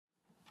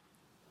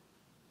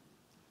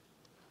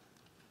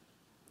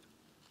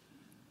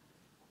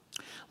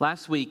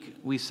Last week,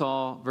 we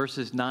saw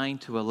verses 9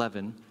 to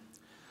 11,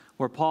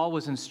 where Paul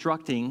was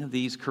instructing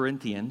these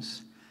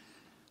Corinthians,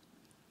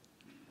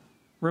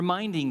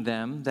 reminding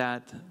them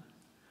that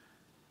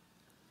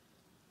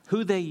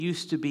who they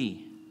used to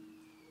be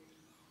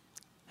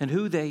and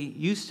who they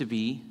used to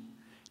be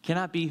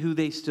cannot be who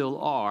they still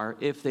are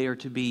if they are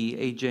to be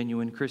a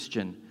genuine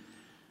Christian.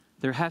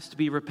 There has to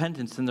be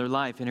repentance in their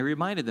life. And he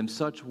reminded them,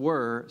 such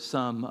were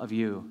some of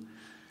you.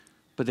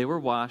 But they were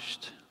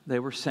washed, they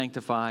were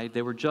sanctified,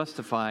 they were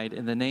justified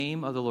in the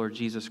name of the Lord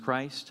Jesus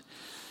Christ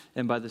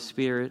and by the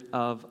Spirit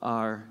of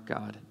our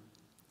God.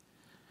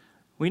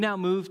 We now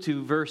move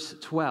to verse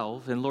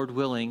 12, and Lord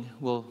willing,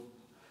 we'll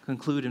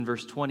conclude in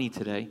verse 20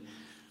 today.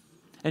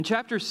 In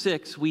chapter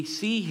 6, we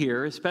see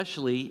here,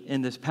 especially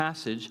in this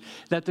passage,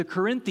 that the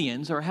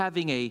Corinthians are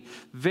having a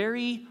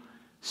very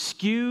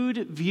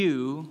skewed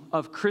view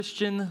of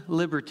Christian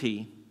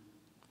liberty,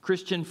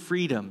 Christian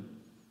freedom.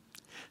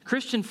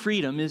 Christian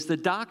freedom is the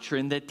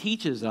doctrine that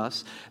teaches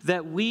us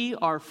that we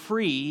are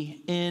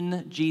free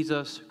in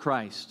Jesus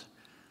Christ.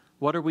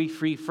 What are we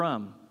free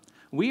from?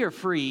 We are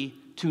free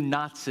to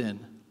not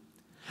sin.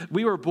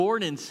 We were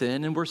born in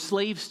sin and we're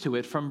slaves to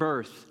it from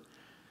birth.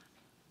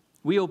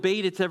 We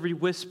obeyed its every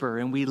whisper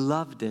and we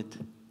loved it.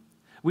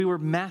 We were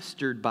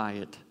mastered by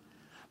it.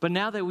 But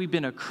now that we've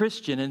been a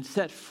Christian and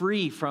set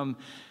free from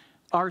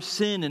our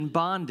sin and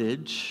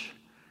bondage,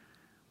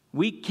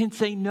 we can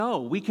say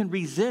no. We can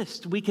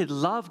resist. We can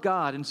love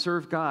God and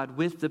serve God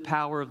with the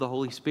power of the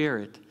Holy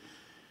Spirit.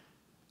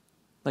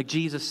 Like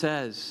Jesus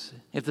says,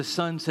 if the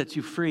Son sets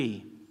you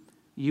free,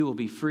 you will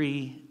be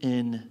free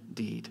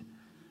indeed.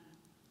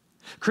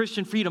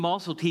 Christian freedom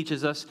also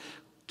teaches us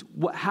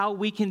how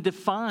we can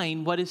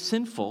define what is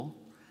sinful,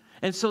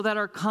 and so that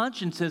our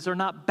consciences are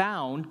not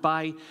bound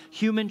by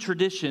human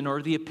tradition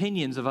or the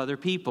opinions of other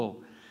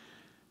people.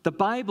 The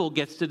Bible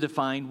gets to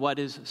define what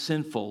is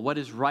sinful, what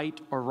is right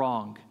or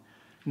wrong.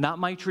 Not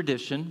my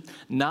tradition,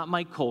 not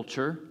my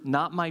culture,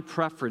 not my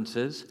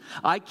preferences.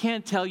 I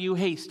can't tell you,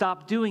 hey,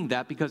 stop doing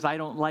that because I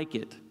don't like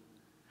it.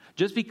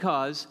 Just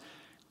because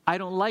I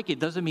don't like it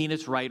doesn't mean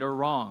it's right or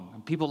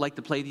wrong. People like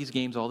to play these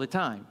games all the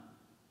time.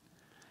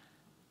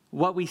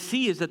 What we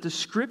see is that the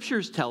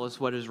Scriptures tell us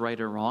what is right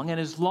or wrong, and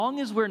as long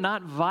as we're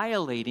not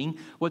violating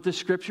what the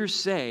Scriptures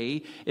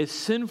say is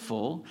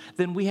sinful,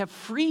 then we have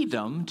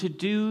freedom to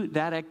do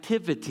that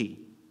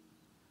activity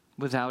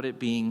without it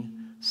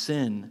being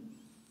sin.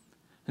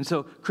 And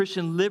so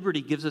Christian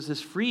liberty gives us this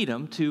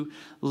freedom to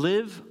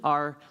live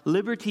our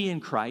liberty in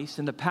Christ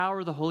in the power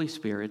of the Holy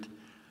Spirit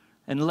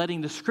and letting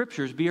the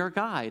Scriptures be our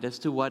guide as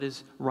to what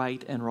is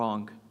right and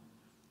wrong.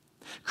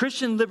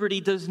 Christian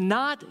liberty does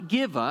not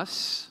give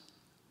us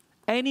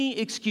any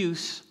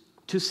excuse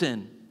to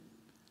sin.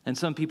 And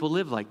some people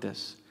live like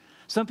this.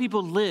 Some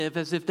people live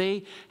as if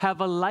they have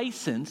a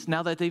license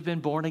now that they've been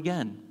born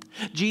again.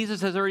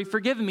 Jesus has already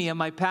forgiven me of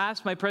my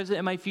past, my present,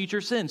 and my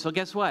future sins. So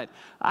guess what?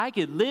 I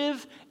could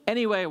live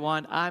any way I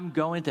want. I'm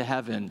going to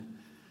heaven.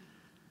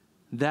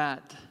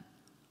 That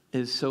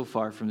is so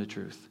far from the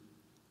truth.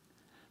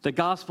 The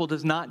gospel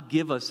does not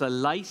give us a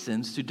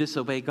license to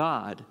disobey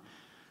God.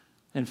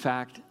 In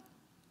fact,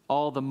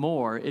 all the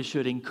more, it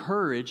should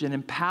encourage and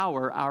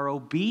empower our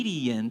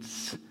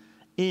obedience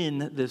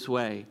in this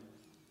way.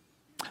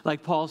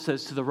 Like Paul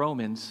says to the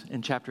Romans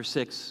in chapter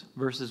 6,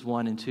 verses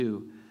 1 and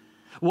 2.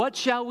 What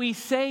shall we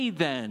say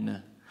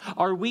then?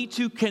 Are we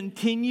to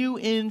continue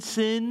in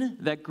sin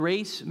that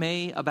grace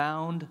may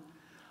abound?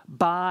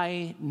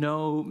 By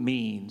no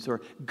means,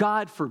 or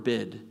God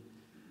forbid.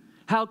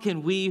 How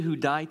can we who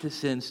die to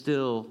sin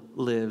still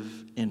live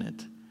in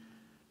it?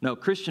 No,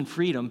 Christian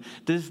freedom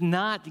does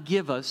not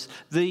give us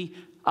the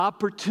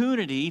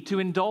opportunity to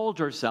indulge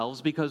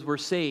ourselves because we're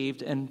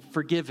saved and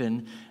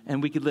forgiven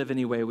and we could live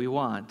any way we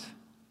want.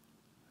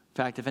 In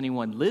fact, if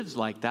anyone lives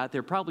like that,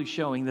 they're probably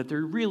showing that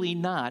they're really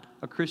not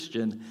a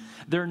Christian.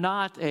 They're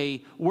not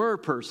a "we're"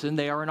 person,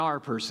 they are an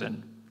 "are"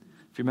 person.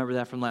 If you remember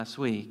that from last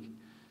week.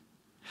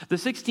 The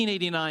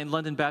 1689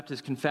 London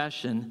Baptist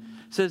Confession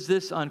says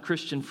this on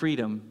Christian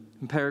freedom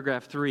in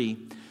paragraph 3.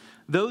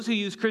 Those who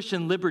use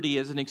Christian liberty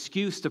as an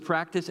excuse to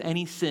practice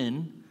any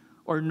sin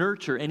or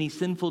nurture any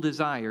sinful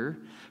desire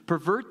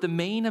pervert the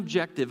main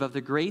objective of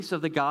the grace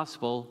of the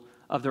gospel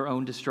of their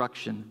own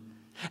destruction.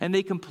 And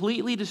they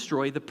completely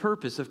destroy the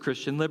purpose of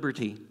Christian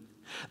liberty.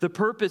 The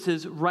purpose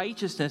is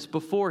righteousness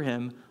before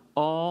Him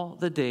all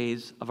the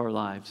days of our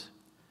lives.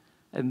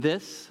 And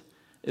this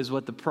is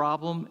what the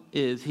problem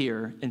is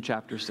here in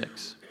chapter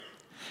 6.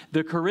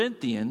 The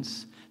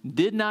Corinthians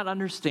did not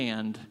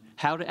understand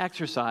how to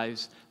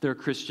exercise their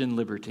Christian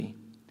liberty.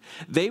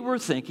 They were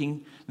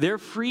thinking their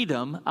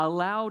freedom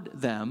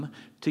allowed them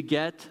to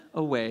get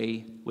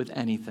away with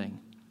anything.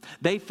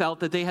 They felt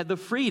that they had the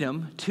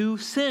freedom to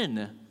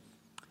sin,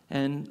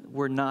 and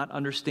were not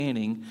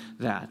understanding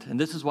that. And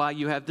this is why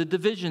you have the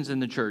divisions in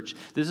the church.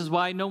 This is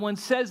why no one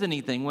says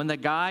anything when the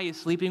guy is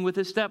sleeping with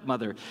his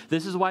stepmother.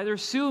 This is why they're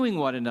suing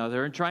one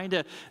another and trying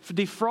to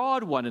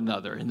defraud one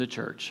another in the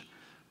church.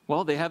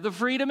 Well, they have the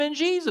freedom in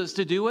Jesus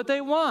to do what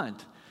they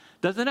want.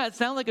 Doesn't that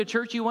sound like a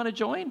church you want to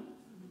join?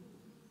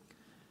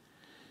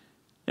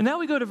 And now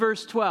we go to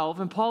verse 12,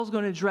 and Paul's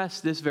going to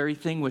address this very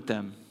thing with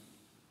them.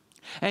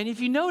 And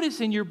if you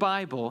notice in your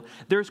Bible,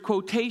 there's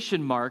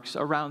quotation marks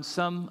around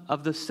some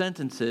of the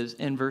sentences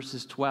in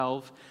verses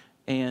 12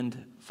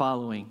 and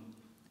following.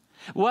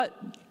 What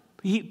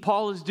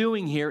Paul is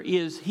doing here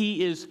is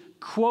he is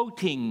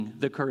quoting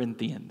the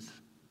Corinthians.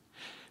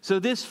 So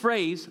this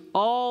phrase,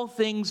 all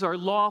things are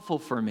lawful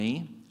for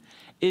me,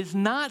 is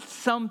not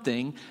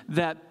something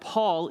that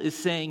Paul is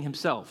saying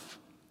himself.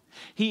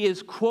 He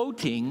is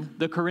quoting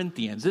the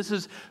Corinthians. This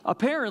is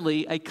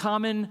apparently a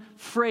common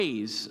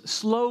phrase,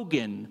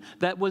 slogan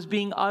that was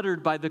being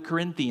uttered by the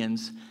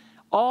Corinthians.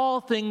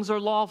 All things are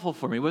lawful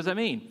for me. What does that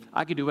mean?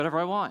 I can do whatever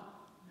I want.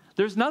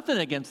 There's nothing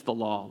against the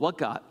law.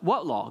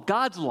 What law?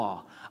 God's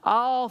law.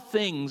 All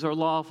things are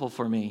lawful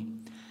for me.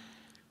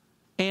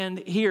 And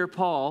here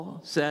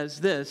Paul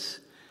says this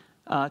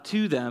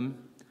to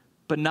them,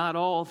 but not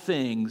all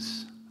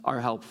things are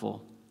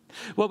helpful.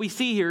 What we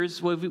see here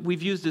is,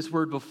 we've used this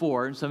word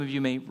before, and some of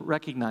you may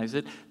recognize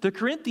it. The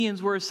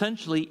Corinthians were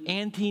essentially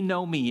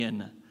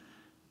antinomian.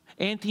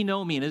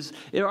 Antinomian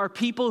are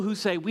people who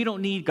say, we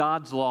don't need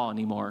God's law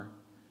anymore.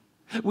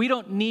 We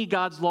don't need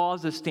God's law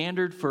as a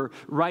standard for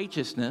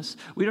righteousness.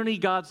 We don't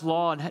need God's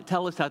law and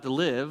tell us how to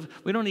live.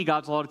 We don't need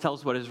God's law to tell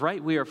us what is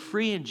right. We are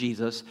free in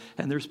Jesus,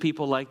 and there's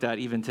people like that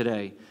even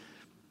today.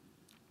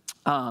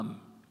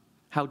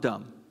 How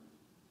dumb.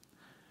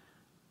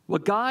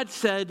 What God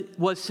said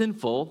was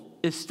sinful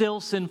is still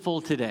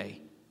sinful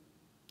today.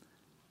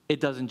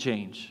 It doesn't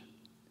change.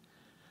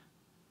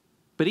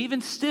 But even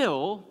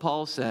still,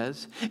 Paul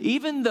says,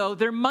 even though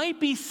there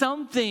might be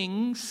some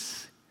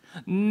things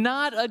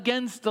not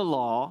against the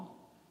law,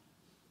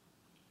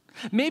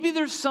 maybe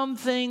there's some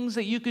things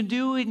that you can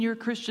do in your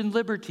Christian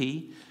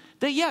liberty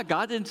that, yeah,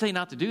 God didn't say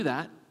not to do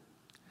that.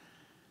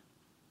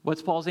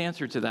 What's Paul's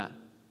answer to that?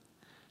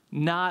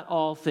 Not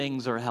all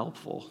things are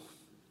helpful.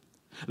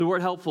 The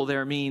word helpful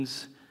there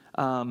means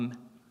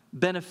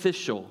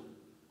beneficial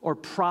or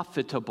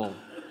profitable.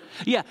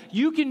 Yeah,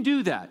 you can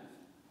do that.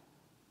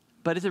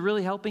 But is it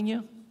really helping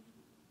you?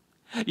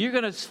 You're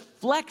going to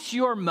flex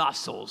your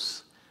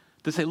muscles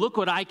to say, look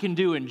what I can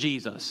do in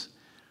Jesus.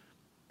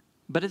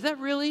 But is that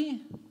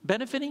really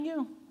benefiting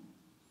you?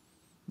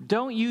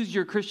 Don't use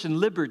your Christian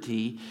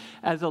liberty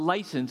as a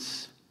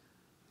license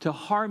to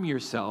harm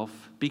yourself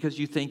because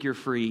you think you're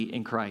free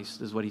in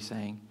Christ, is what he's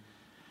saying.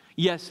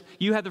 Yes,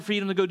 you have the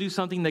freedom to go do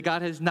something that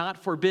God has not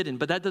forbidden,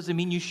 but that doesn't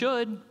mean you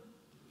should.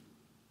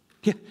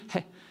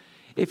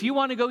 If you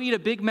want to go eat a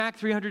Big Mac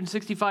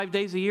 365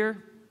 days a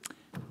year,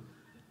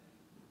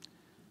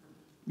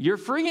 you're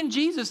free in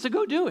Jesus to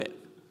go do it.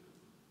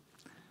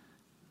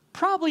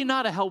 Probably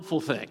not a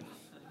helpful thing.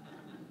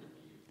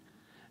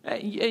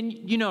 And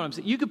you know what I'm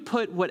saying. You could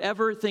put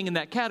whatever thing in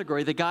that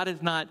category that God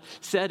has not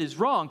said is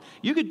wrong.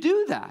 You could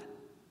do that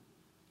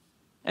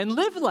and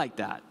live like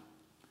that.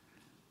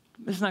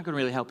 It's not going to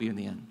really help you in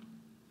the end.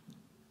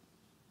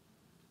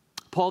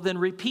 Paul then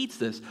repeats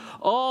this.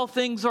 All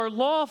things are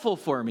lawful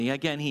for me.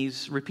 Again,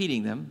 he's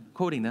repeating them,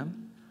 quoting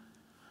them.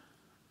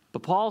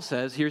 But Paul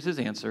says, here's his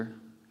answer,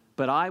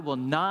 but I will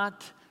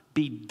not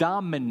be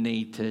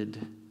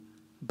dominated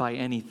by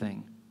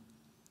anything.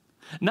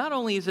 Not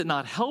only is it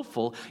not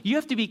helpful, you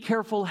have to be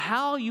careful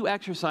how you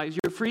exercise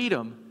your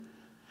freedom.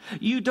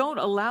 You don't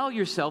allow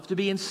yourself to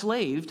be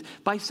enslaved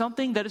by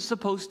something that is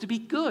supposed to be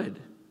good.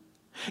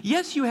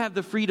 Yes, you have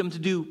the freedom to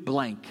do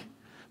blank,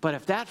 but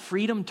if that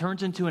freedom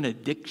turns into an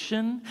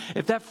addiction,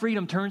 if that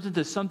freedom turns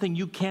into something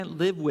you can't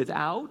live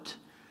without,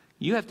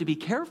 you have to be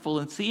careful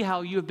and see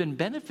how you have been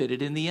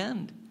benefited in the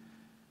end.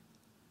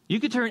 You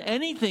could turn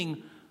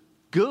anything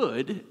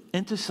good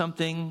into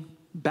something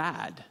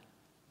bad.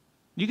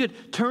 You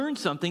could turn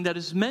something that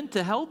is meant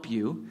to help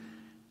you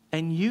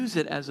and use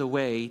it as a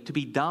way to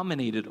be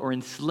dominated or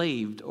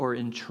enslaved or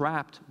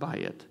entrapped by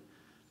it.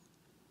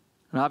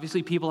 And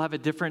obviously, people have a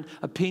different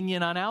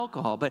opinion on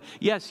alcohol. But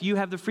yes, you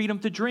have the freedom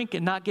to drink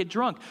and not get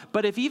drunk.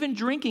 But if even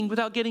drinking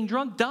without getting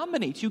drunk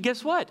dominates you,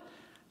 guess what?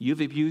 You've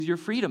abused your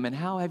freedom. And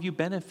how have you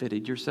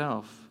benefited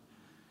yourself?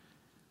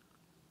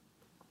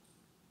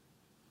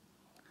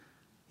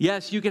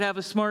 Yes, you could have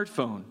a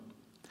smartphone.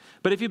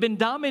 But if you've been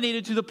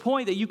dominated to the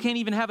point that you can't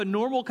even have a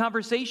normal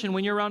conversation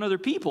when you're around other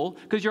people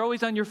because you're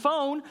always on your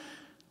phone,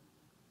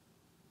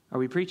 are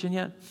we preaching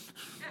yet?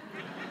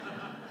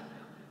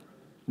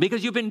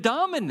 Because you've been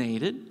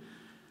dominated,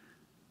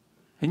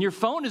 and your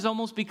phone has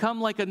almost become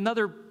like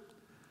another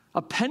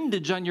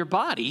appendage on your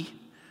body.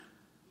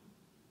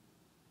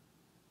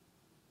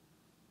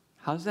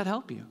 How does that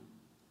help you?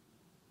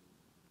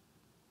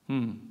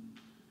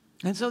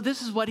 And so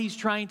this is what he's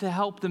trying to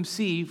help them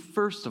see.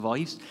 First of all,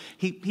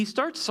 he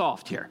starts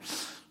soft here.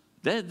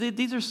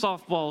 These are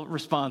softball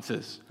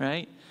responses,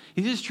 right?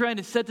 He's just trying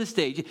to set the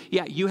stage.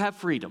 Yeah, you have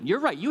freedom. You're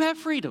right, you have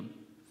freedom.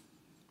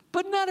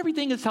 But not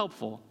everything is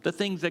helpful. The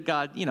things that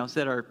God,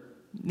 said are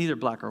neither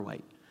black or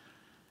white.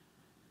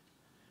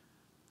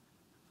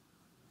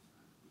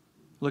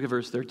 Look at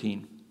verse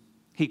 13.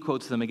 He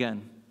quotes them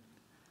again.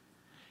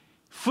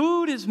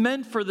 Food is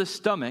meant for the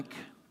stomach,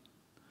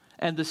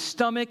 and the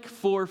stomach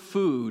for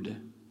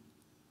food.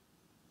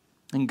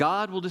 And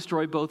God will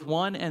destroy both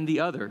one and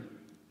the other.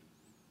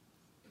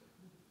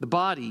 The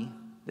body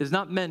is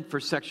not meant for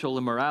sexual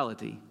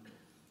immorality,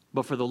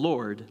 but for the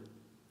Lord,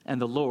 and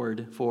the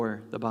Lord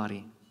for the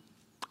body.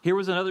 Here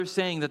was another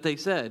saying that they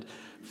said,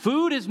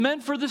 food is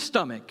meant for the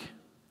stomach,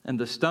 and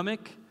the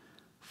stomach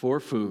for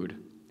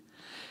food.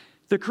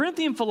 The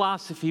Corinthian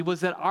philosophy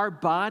was that our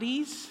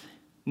bodies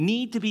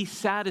need to be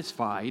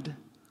satisfied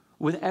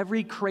with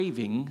every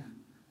craving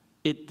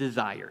it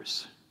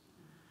desires.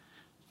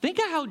 Think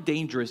of how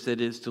dangerous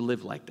it is to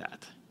live like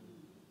that.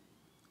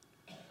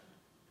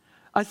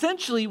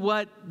 Essentially,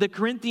 what the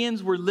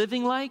Corinthians were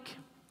living like,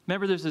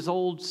 remember there's this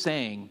old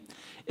saying,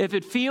 if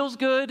it feels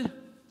good,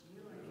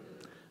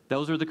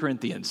 those are the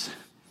Corinthians.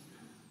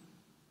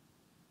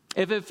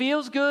 If it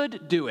feels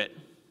good, do it.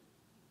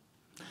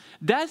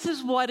 This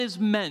is what is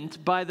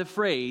meant by the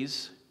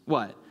phrase,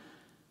 what?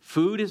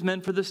 Food is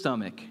meant for the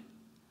stomach.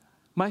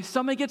 My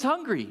stomach gets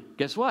hungry.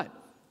 Guess what?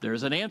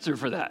 There's an answer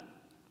for that.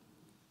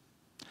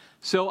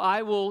 So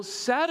I will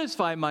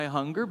satisfy my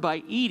hunger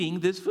by eating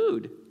this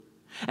food.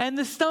 And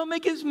the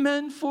stomach is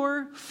meant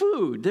for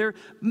food. They're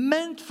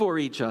meant for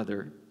each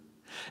other.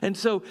 And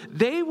so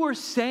they were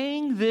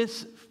saying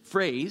this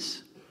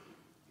phrase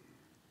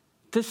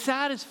to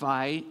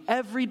satisfy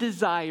every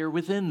desire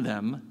within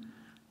them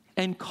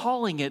and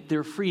calling it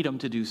their freedom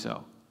to do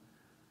so.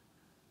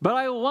 But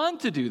I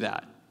want to do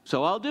that,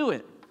 so I'll do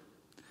it,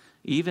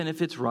 even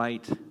if it's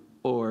right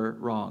or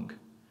wrong.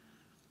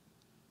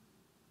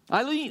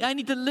 I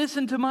need to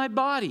listen to my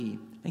body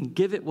and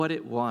give it what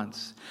it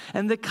wants.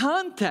 And the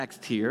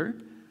context here,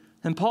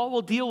 and Paul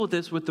will deal with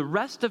this with the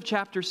rest of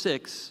chapter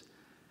 6,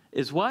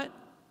 is what?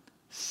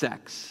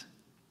 Sex.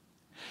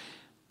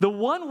 The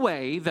one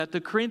way that the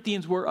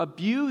Corinthians were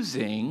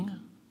abusing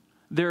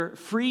their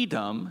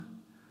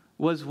freedom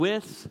was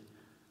with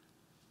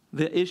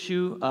the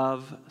issue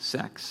of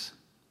sex.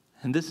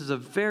 And this is a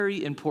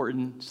very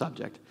important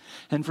subject.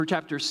 And for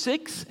chapter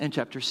 6 and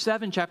chapter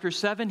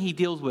 7, he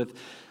deals with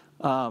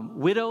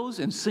widows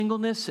and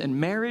singleness and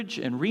marriage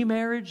and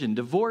remarriage and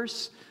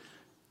divorce.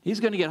 He's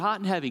going to get hot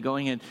and heavy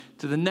going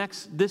into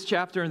this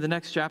chapter and the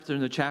next chapter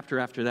and the chapter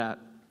after that.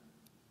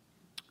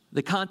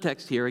 The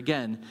context here,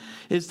 again,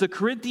 is the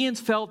Corinthians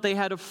felt they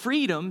had a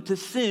freedom to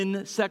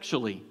sin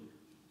sexually.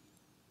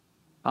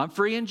 I'm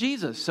free in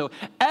Jesus. So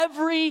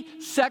every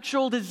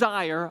sexual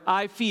desire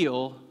I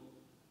feel,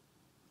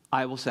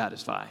 I will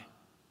satisfy.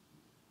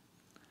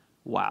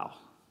 Wow.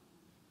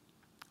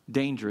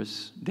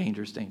 Dangerous,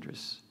 dangerous,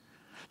 dangerous.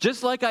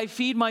 Just like I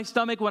feed my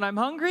stomach when I'm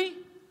hungry,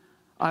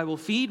 I will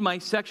feed my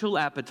sexual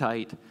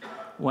appetite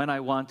when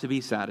I want to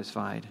be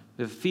satisfied.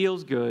 If it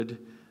feels good,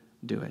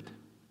 do it.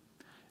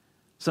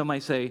 Some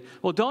might say,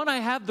 well, don't I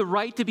have the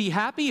right to be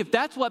happy? If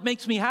that's what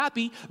makes me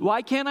happy,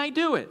 why can't I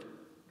do it?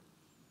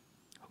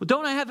 Well,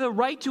 don't I have the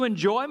right to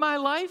enjoy my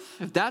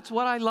life if that's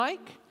what I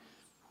like?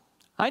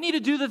 I need to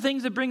do the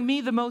things that bring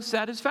me the most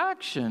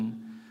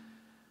satisfaction.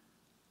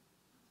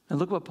 And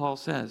look what Paul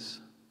says.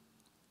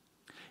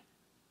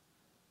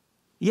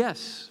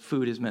 Yes,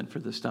 food is meant for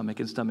the stomach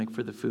and stomach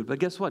for the food. But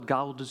guess what?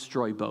 God will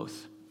destroy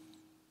both.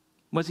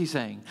 What's he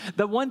saying?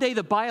 That one day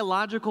the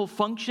biological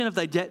function of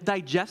the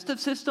digestive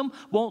system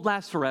won't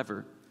last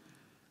forever.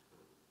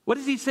 What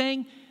is he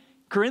saying?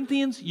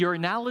 Corinthians, your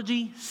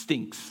analogy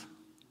stinks,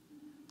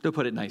 to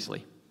put it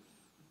nicely.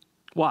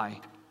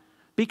 Why?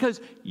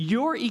 Because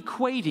you're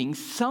equating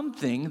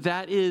something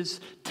that is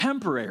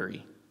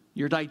temporary,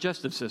 your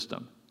digestive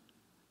system,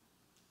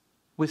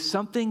 with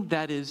something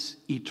that is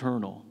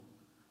eternal,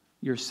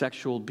 your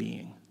sexual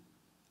being.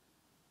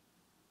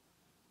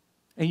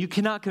 And you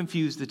cannot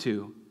confuse the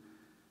two.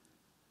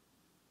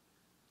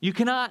 You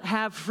cannot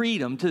have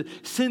freedom to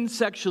sin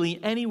sexually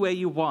any way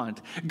you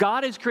want.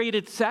 God has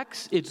created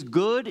sex. It's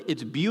good,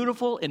 it's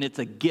beautiful, and it's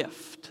a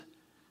gift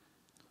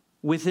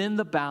within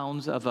the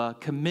bounds of a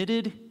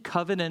committed,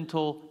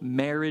 covenantal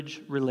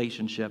marriage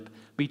relationship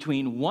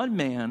between one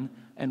man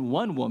and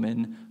one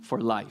woman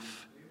for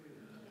life.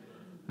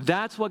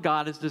 That's what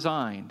God has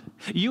designed.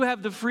 You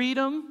have the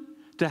freedom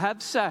to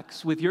have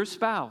sex with your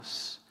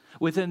spouse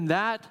within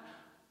that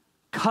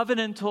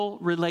covenantal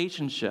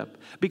relationship,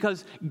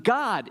 because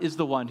God is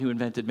the one who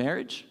invented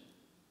marriage.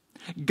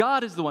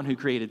 God is the one who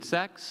created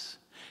sex.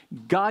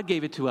 God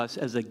gave it to us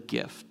as a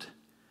gift,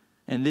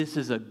 and this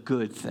is a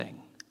good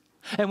thing.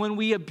 And when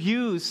we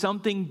abuse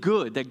something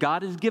good that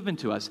God has given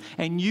to us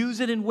and use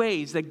it in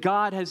ways that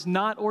God has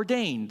not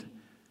ordained,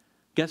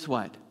 guess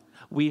what?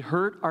 We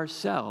hurt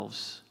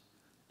ourselves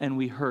and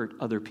we hurt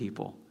other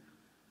people.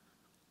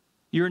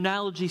 Your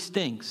analogy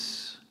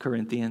stinks,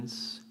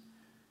 Corinthians.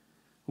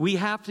 We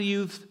have to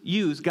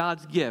use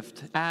God's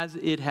gift as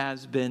it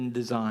has been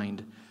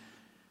designed.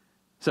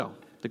 So,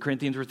 the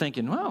Corinthians were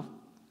thinking,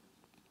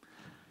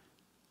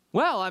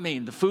 well, I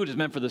mean, the food is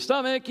meant for the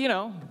stomach,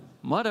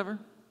 whatever.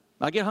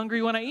 I get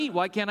hungry when I eat.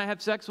 Why can't I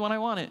have sex when I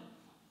want it?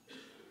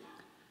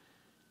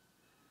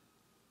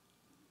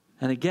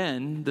 And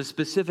again, the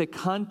specific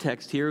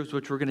context here,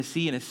 which we're going to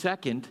see in a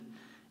second,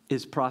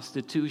 is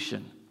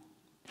prostitution.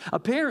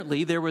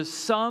 Apparently, there was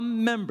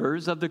some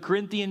members of the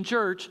Corinthian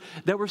church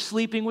that were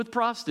sleeping with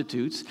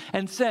prostitutes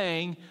and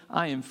saying,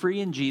 I am free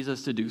in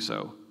Jesus to do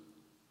so.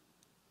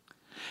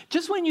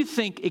 Just when you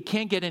think it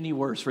can't get any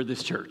worse for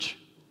this church,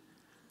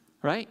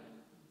 right?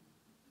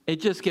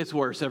 It just gets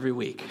worse every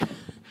week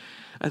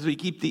as we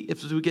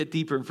get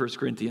deeper in 1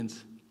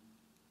 Corinthians.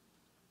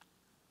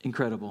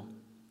 Incredible.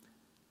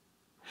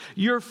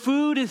 Your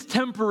food is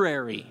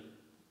temporary,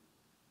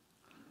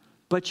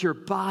 but your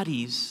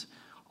bodies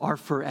are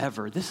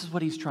forever. This is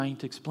what he's trying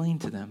to explain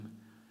to them.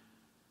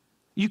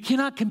 You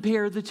cannot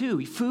compare the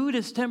two. Food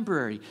is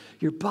temporary.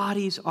 Your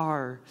bodies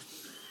are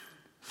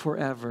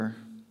forever.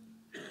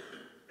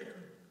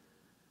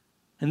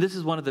 And this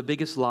is one of the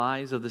biggest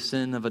lies of the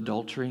sin of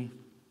adultery.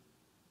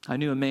 I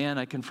knew a man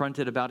I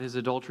confronted about his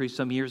adultery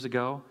some years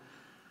ago.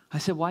 I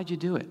said, why'd you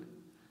do it?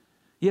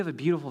 You have a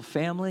beautiful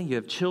family. You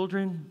have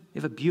children.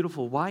 You have a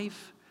beautiful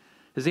wife.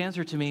 His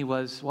answer to me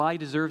was, well, I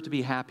deserve to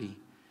be happy.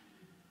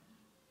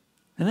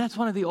 And that's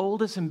one of the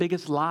oldest and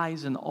biggest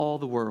lies in all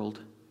the world.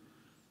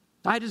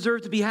 I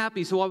deserve to be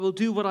happy, so I will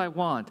do what I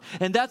want.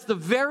 And that's the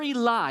very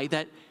lie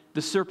that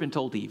the serpent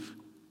told Eve.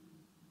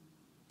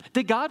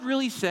 Did God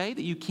really say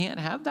that you can't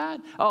have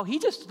that? Oh, he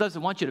just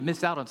doesn't want you to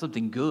miss out on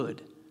something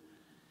good.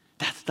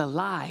 That's the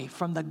lie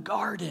from the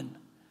garden.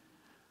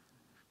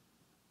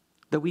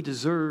 That we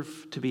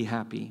deserve to be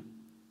happy.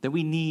 That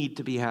we need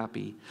to be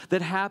happy.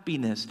 That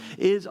happiness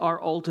is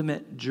our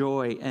ultimate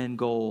joy and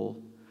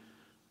goal.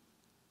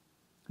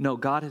 No,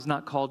 God has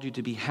not called you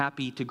to be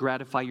happy to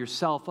gratify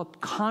yourself,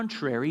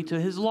 contrary to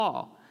his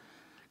law.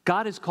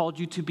 God has called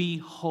you to be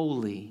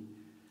holy.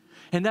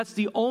 And that's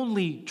the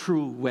only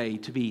true way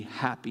to be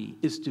happy,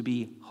 is to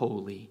be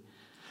holy.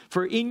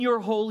 For in your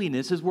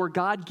holiness is where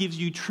God gives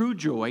you true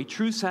joy,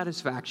 true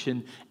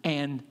satisfaction,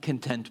 and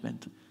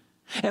contentment.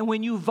 And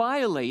when you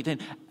violate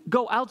and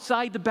go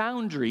outside the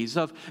boundaries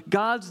of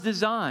God's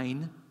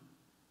design,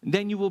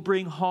 then you will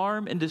bring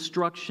harm and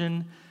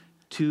destruction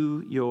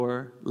to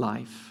your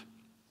life.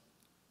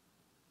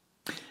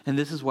 And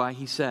this is why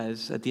he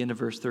says at the end of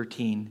verse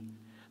 13,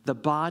 the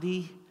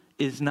body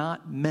is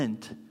not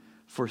meant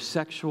for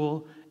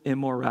sexual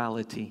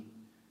immorality,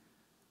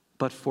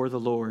 but for the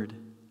Lord,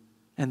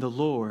 and the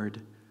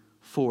Lord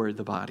for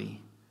the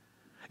body.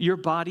 Your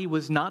body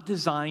was not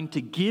designed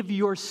to give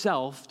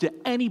yourself to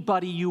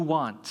anybody you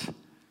want,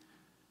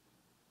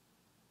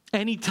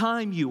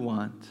 anytime you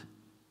want.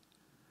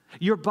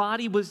 Your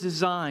body was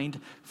designed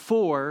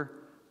for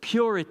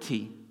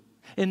purity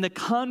in the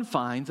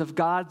confines of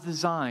God's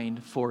design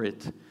for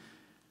it.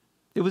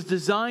 It was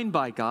designed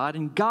by God,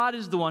 and God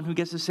is the one who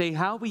gets to say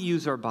how we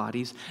use our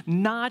bodies,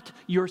 not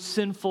your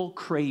sinful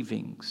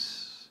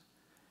cravings.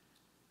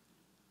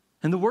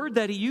 And the word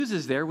that he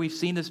uses there, we've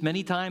seen this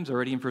many times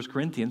already in 1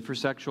 Corinthians for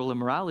sexual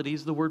immorality,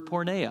 is the word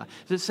porneia.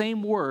 It's the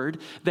same word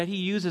that he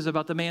uses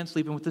about the man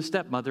sleeping with the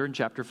stepmother in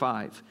chapter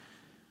 5.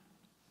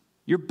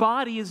 Your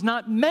body is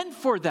not meant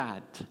for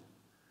that.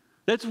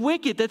 That's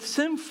wicked. That's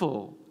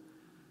sinful.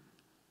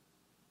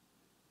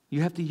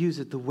 You have to use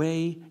it the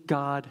way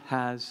God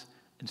has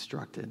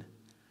instructed.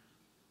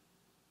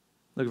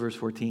 Look at verse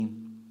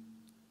 14.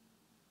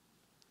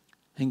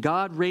 And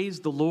God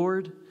raised the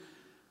Lord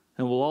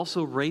and will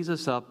also raise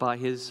us up by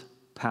his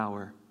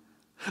power.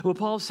 What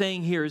Paul's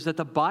saying here is that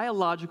the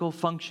biological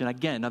function,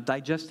 again, of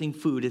digesting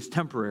food is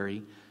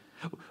temporary.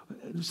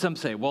 Some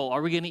say, well,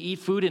 are we going to eat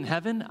food in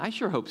heaven? I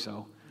sure hope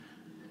so.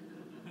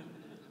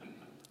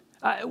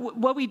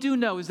 What we do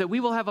know is that we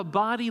will have a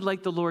body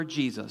like the Lord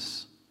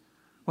Jesus.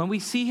 When we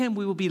see him,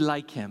 we will be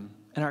like him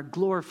in our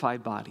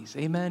glorified bodies.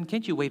 Amen?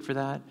 Can't you wait for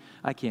that?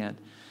 I can't.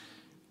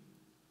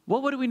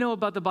 Well, what do we know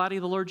about the body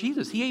of the Lord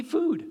Jesus? He ate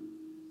food.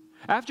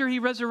 After he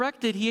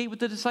resurrected, he ate with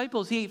the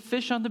disciples. He ate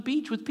fish on the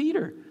beach with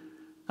Peter.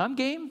 I'm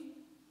game.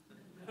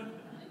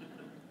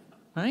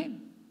 Right?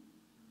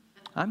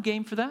 I'm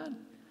game for that.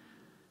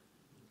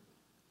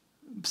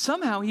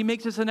 Somehow he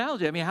makes this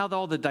analogy. I mean, how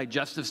all the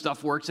digestive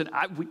stuff works, and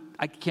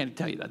I can't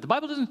tell you that. The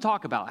Bible doesn't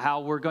talk about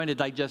how we're going to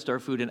digest our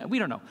food, and we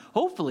don't know.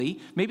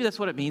 Hopefully, maybe that's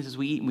what it means is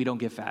we eat and we don't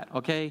get fat,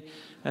 okay?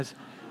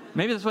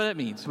 Maybe that's what that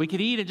means. We could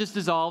eat, it just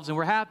dissolves, and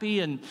we're happy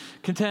and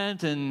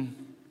content, and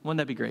wouldn't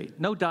that be great?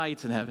 No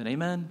diets in heaven,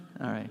 amen?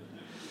 All right.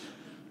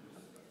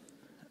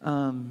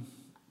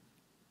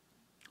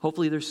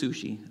 Hopefully there's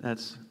sushi.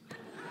 That's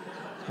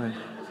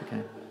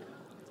okay.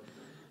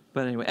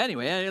 But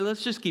anyway,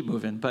 let's just keep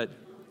moving, but...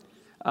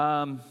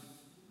 I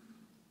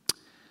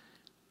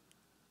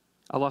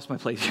lost my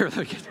place here.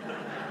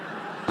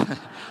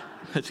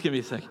 Just give me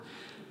a sec.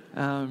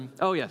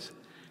 Yes.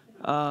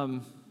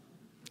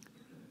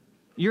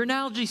 Your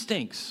analogy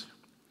stinks.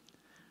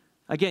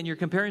 Again, you're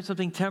comparing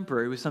something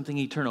temporary with something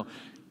eternal.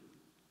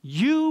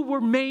 You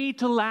were made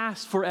to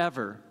last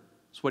forever.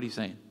 That's what he's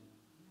saying.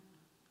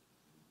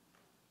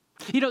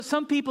 You know,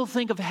 some people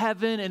think of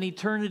heaven and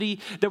eternity,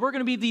 that we're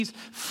going to be these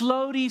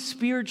floaty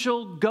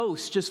spiritual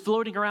ghosts just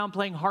floating around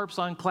playing harps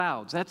on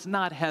clouds. That's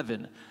not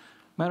heaven.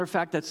 Matter of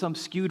fact, that's some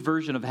skewed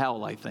version of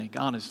hell, I think,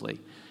 honestly.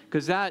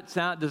 Because that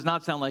does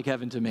not sound like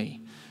heaven to me.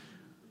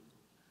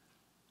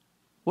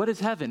 What is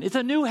heaven? It's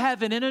a new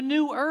heaven and a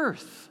new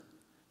earth.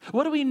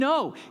 What do we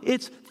know?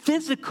 It's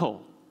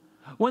physical.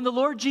 When the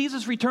Lord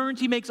Jesus returns,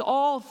 he makes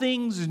all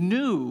things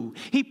new.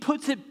 He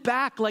puts it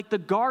back like the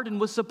garden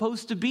was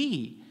supposed to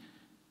be.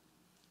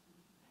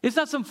 It's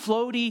not some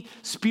floaty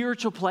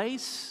spiritual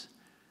place.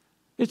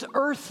 It's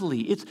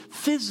earthly. It's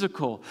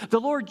physical. The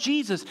Lord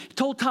Jesus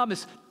told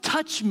Thomas,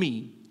 touch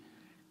me.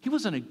 He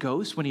wasn't a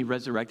ghost when he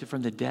resurrected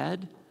from the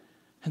dead.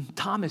 And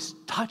Thomas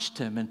touched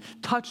him and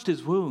touched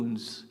his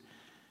wounds.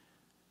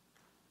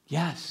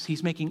 Yes,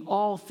 he's making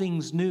all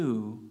things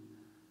new.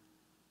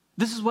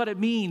 This is what it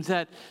means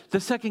at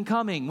the second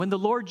coming. When the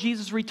Lord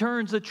Jesus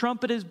returns, the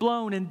trumpet is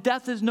blown and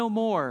death is no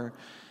more.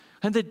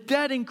 And the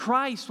dead in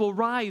Christ will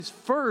rise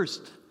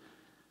first.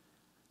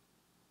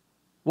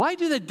 Why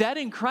do the dead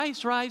in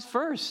Christ rise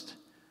first?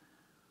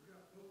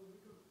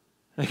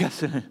 They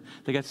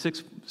got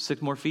six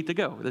more feet to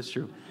go. That's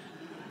true.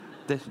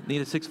 They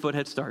need a 6-foot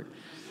head start.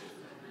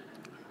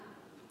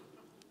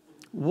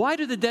 Why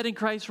do the dead in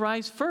Christ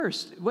rise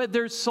first? Well,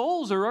 their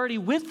souls are already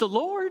with the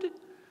Lord,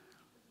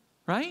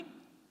 right?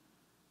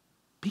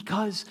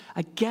 Because,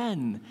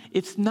 again,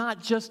 it's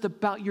not just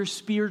about your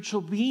spiritual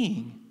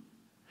being.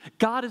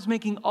 God is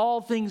making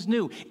all things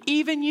new,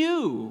 even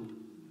you.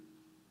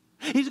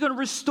 He's going to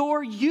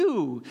restore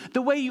you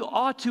the way you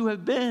ought to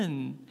have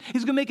been.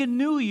 He's going to make a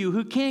new you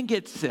who can't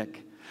get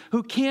sick,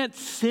 who can't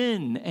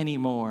sin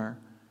anymore.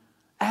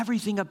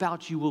 Everything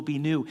about you will be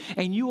new.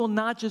 And you will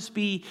not just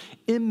be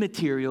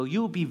immaterial,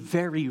 you will be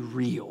very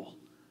real.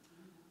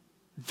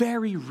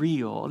 Very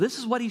real. This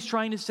is what he's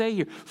trying to say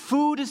here.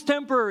 Food is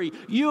temporary.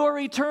 You are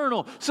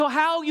eternal. So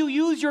how you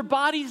use your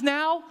bodies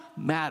now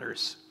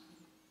matters.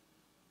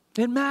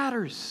 It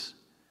matters.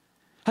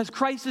 As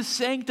Christ is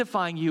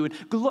sanctifying you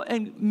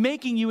and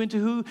making you into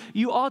who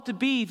you ought to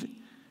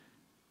be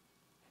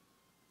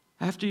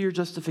after your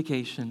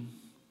justification,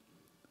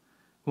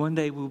 one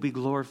day we'll be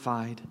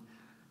glorified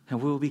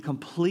and we'll be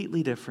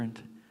completely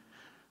different.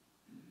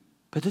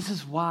 But this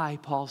is why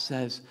Paul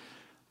says,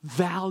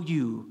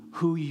 value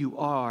who you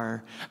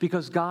are,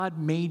 because God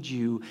made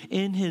you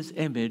in his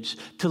image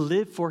to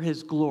live for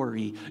his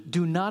glory.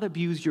 Do not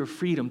abuse your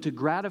freedom to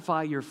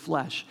gratify your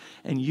flesh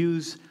and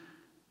use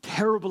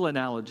terrible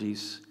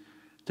analogies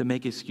to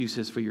make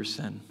excuses for your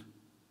sin.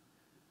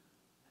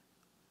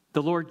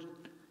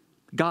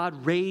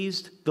 God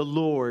raised the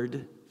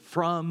Lord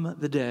from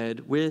the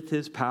dead with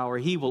his power.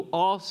 He will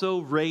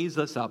also raise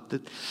us up.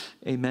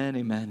 Amen,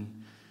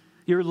 amen.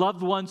 Your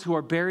loved ones who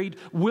are buried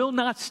will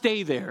not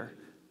stay there.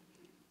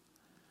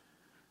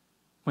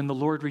 When the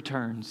Lord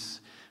returns,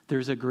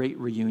 there's a great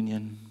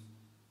reunion,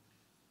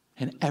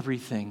 and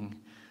everything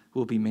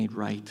will be made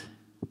right.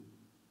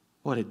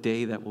 What a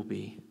day that will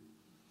be.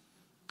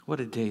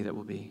 What a day that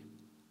will be.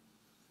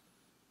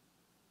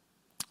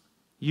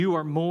 You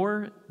are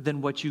more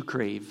than what you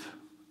crave.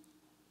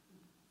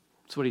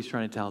 That's what he's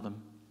trying to tell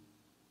them.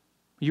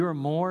 You are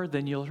more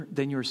than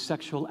your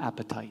sexual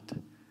appetite.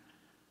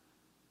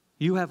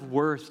 You have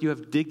worth, you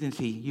have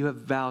dignity, you have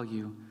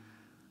value.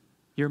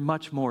 You're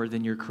much more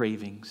than your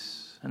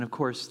cravings. And of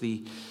course,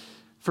 the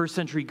first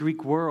century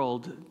Greek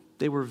world,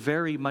 they were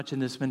very much in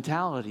this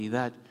mentality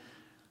that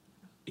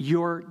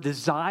your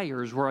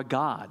desires were a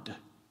god.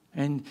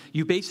 And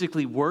you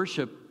basically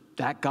worship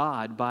that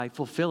God by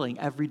fulfilling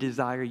every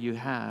desire you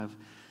have.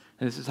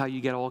 And this is how you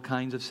get all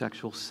kinds of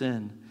sexual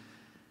sin.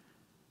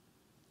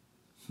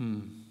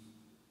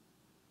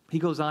 He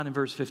goes on in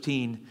verse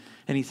 15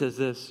 and he says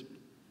this,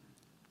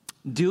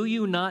 do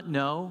you not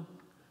know?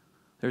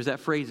 There's that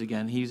phrase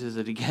again. He uses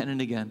it again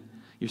and again.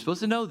 You're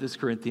supposed to know this,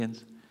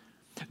 Corinthians.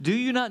 Do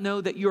you not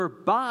know that your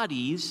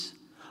bodies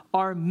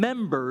are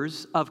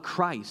members of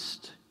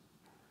Christ?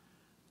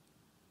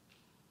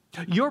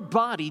 Your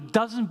body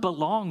doesn't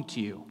belong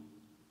to you.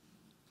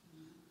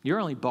 You're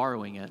only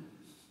borrowing it.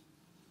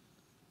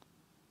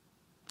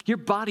 Your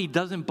body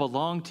doesn't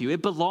belong to you.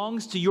 It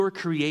belongs to your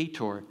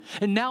Creator.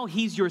 And now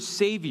He's your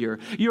Savior.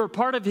 You're a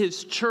part of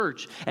His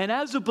church. And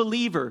as a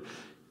believer,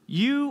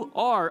 you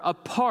are a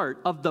part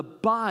of the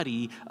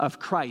body of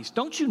Christ.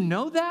 Don't you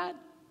know that?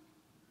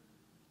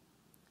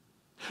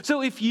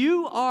 So if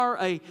you are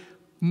a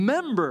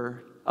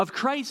member of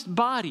Christ's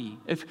body,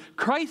 if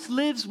Christ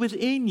lives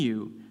within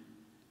you,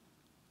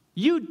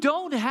 you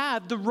don't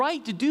have the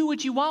right to do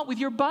what you want with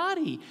your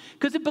body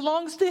because it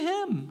belongs to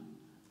Him.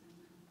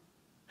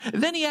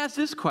 Then he asks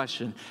this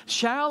question,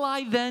 shall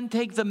I then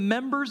take the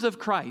members of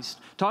Christ,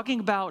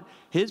 talking about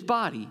His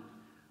body,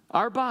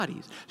 our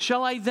bodies,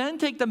 shall I then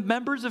take the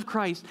members of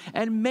Christ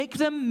and make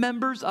them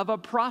members of a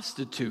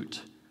prostitute?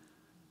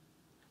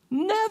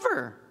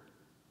 Never.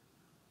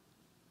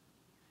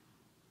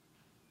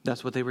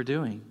 That's what they were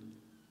doing.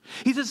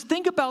 He says,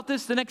 think about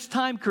this the next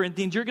time,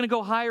 Corinthians, you're going to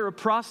go hire a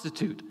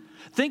prostitute.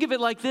 Think of it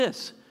like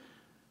this.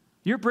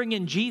 You're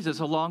bringing Jesus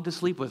along to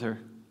sleep with her.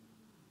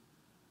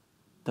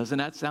 Doesn't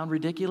that sound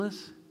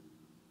ridiculous?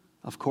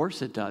 Of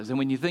course it does. And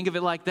when you think of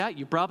it like that,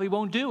 you probably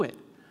won't do it.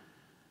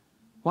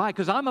 Why?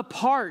 Because I'm a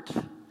part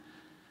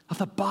of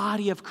the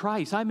body of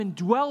Christ. I'm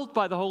indwelt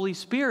by the Holy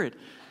Spirit.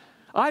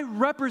 I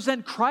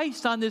represent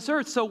Christ on this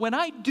earth. So when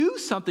I do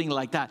something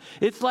like that,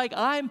 it's like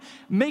I'm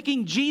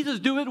making Jesus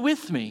do it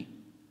with me.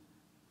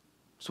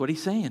 That's what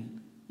he's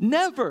saying.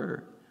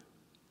 Never.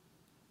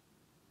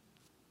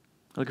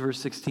 Look at verse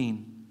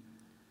 16.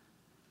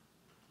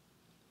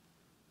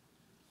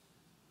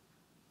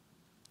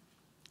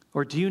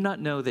 Or do you not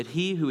know that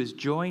he who is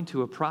joined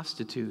to a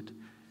prostitute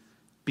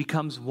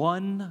becomes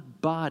one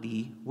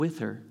body with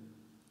her?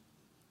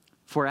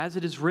 For as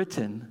it is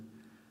written,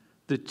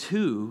 the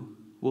two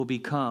will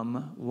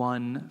become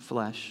one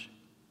flesh.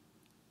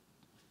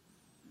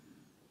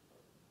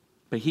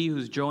 But he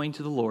who's joined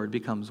to the Lord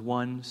becomes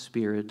one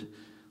spirit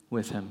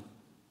with him.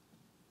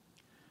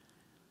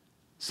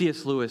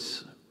 C.S.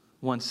 Lewis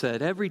once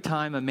said, every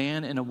time a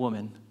man and a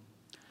woman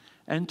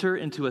enter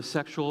into a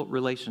sexual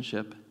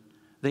relationship,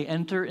 they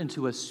enter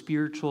into a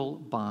spiritual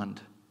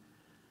bond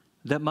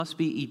that must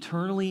be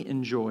eternally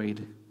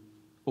enjoyed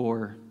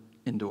or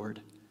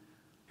endured.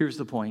 Here's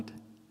the point.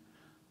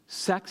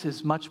 Sex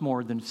is much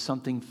more than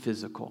something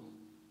physical.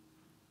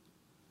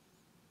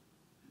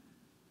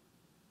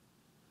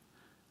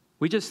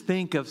 We just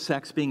think of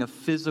sex being a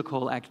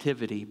physical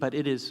activity, but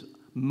it is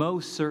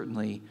most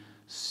certainly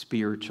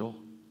spiritual.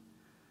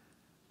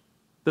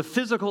 The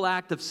physical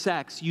act of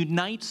sex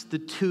unites the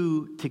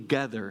two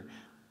together.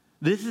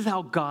 This is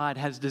how God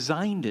has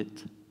designed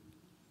it.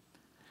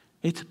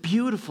 It's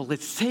beautiful,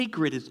 it's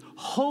sacred, it's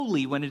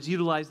holy when it's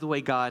utilized the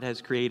way God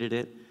has created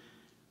it.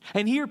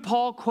 And here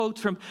Paul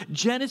quotes from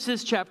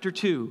Genesis chapter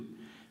 2.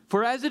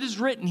 For as it is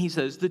written, he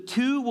says, the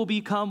two will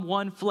become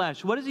one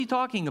flesh. What is he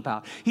talking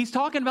about? He's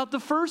talking about the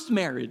first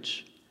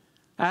marriage,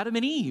 Adam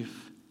and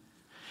Eve.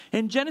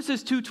 In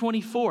Genesis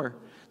 2:24,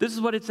 this is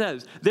what it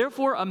says.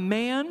 Therefore a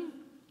man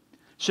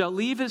shall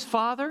leave his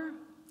father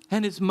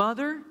and his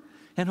mother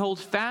and hold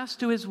fast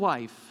to his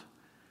wife,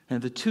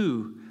 and the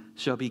two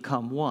shall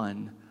become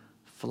one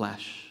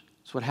flesh.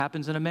 That's what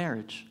happens in a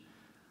marriage.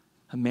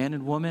 A man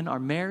and woman are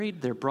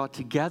married, they're brought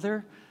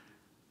together,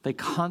 they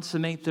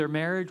consummate their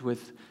marriage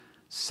with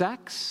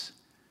sex,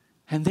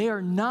 and they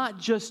are not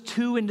just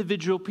two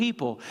individual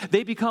people.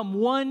 They become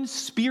one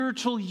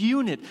spiritual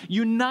unit,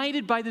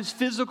 united by this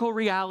physical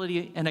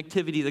reality and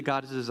activity that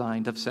God has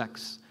designed of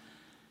sex.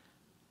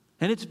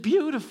 And it's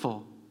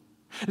beautiful.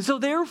 And so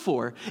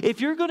therefore, if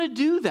you're going to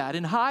do that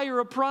and hire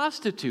a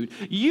prostitute,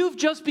 you've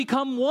just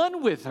become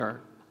one with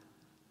her.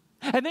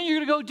 And then you're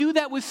going to go do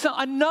that with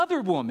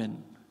another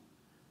woman.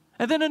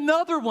 And then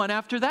another one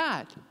after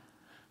that.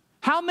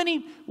 How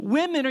many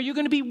women are you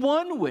going to be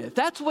one with?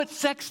 That's what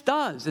sex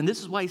does. And this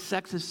is why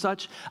sex is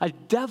such a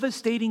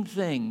devastating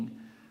thing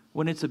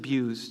when it's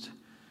abused.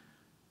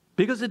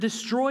 Because it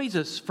destroys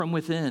us from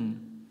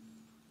within.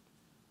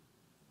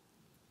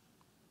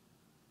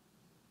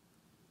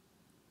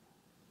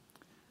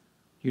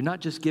 You're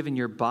not just giving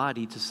your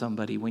body to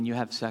somebody when you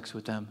have sex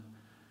with them.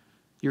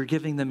 You're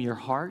giving them your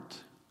heart,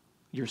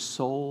 your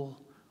soul,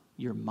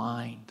 your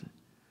mind.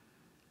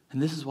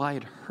 And this is why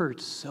it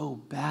hurts so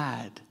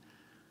bad.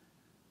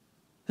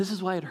 This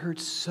is why it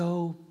hurts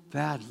so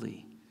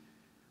badly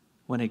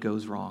when it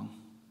goes wrong.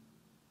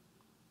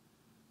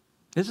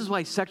 This is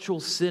why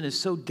sexual sin is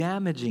so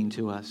damaging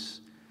to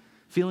us.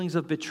 Feelings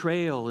of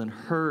betrayal and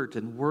hurt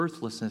and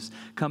worthlessness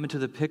come into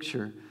the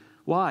picture.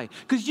 Why?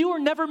 Because you were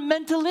never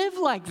meant to live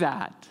like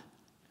that.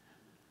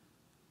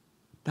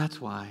 That's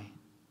why.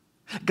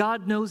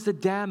 God knows the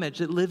damage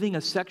that living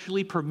a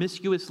sexually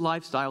promiscuous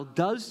lifestyle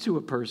does to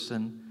a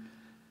person.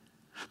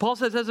 Paul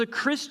says, as a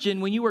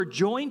Christian, when you are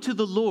joined to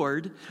the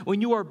Lord,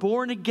 when you are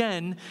born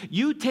again,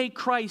 you take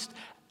Christ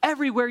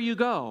everywhere you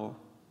go.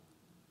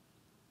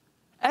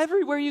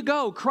 Everywhere you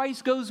go,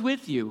 Christ goes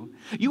with you.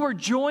 You are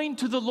joined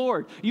to the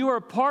Lord. You are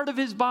a part of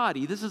his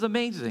body. This is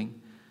amazing.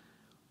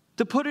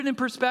 To put it in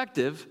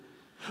perspective,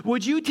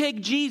 would you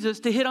take Jesus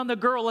to hit on the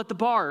girl at the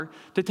bar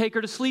to take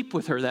her to sleep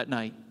with her that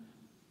night?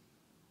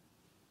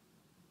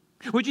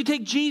 Would you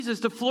take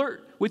Jesus to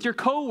flirt with your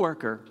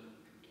coworker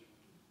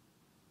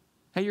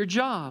at your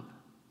job?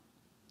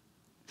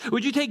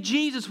 Would you take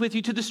Jesus with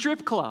you to the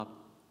strip club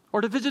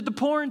or to visit the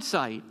porn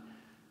site?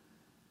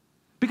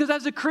 Because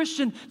as a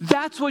Christian,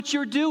 that's what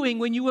you're doing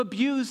when you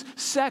abuse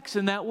sex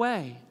in that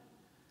way.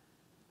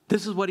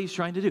 This is what he's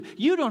trying to do.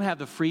 You don't have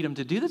the freedom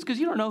to do this because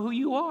you don't know who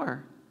you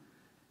are.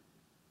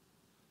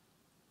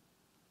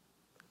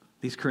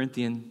 These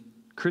Corinthian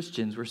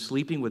Christians were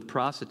sleeping with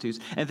prostitutes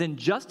and then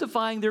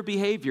justifying their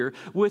behavior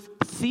with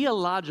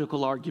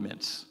theological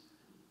arguments.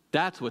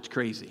 That's what's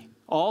crazy.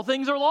 All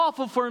things are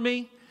lawful for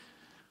me.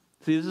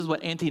 See, this is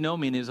what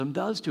antinomianism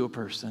does to a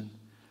person.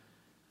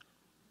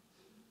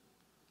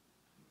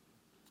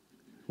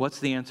 What's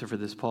the answer for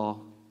this,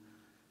 Paul?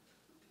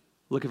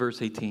 Look at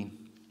verse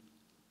 18.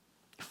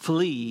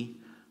 Flee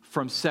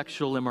from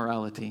sexual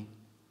immorality.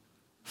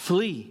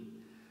 Flee.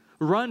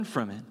 Run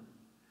from it.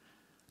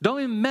 Don't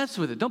even mess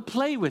with it. Don't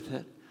play with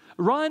it.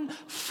 Run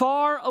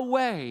far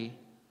away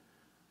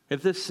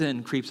if this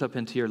sin creeps up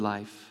into your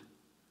life.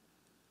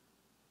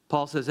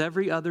 Paul says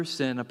every other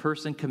sin a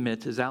person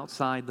commits is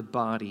outside the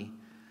body,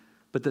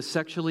 but the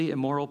sexually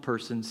immoral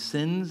person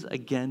sins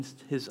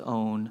against his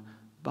own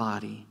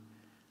body.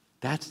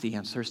 That's the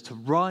answer, is to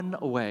run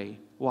away.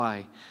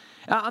 Why?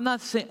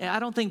 I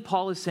don't think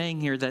Paul is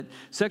saying here that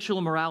sexual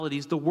immorality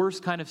is the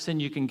worst kind of sin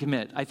you can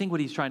commit. I think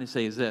what he's trying to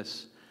say is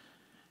this,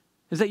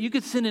 is that you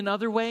could sin in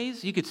other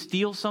ways. You could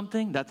steal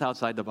something, that's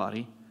outside the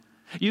body.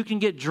 You can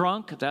get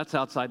drunk, that's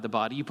outside the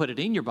body. You put it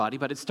in your body,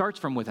 but it starts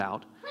from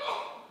without.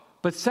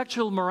 But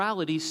sexual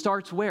morality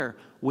starts where?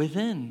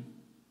 Within.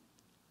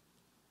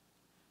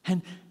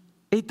 And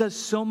it does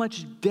so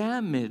much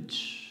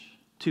damage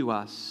to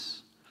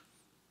us.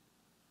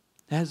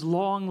 It has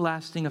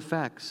long-lasting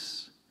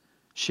effects.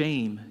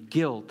 Shame,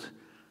 guilt,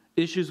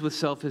 issues with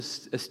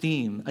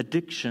self-esteem,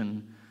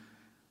 addiction.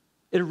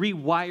 It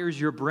rewires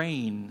your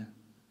brain.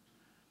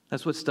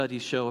 That's what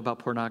studies show about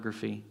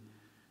pornography.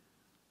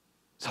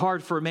 It's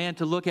hard for a man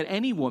to look at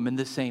any woman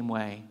the same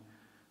way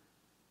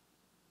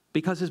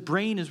because his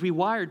brain is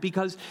rewired,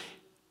 because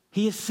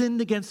he has sinned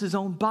against his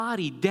own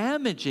body,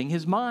 damaging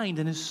his mind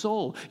and his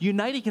soul,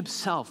 uniting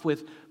himself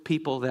with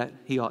people that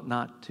he ought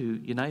not to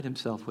unite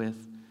himself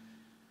with.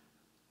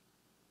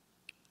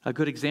 A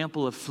good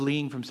example of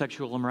fleeing from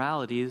sexual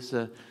immorality is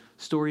the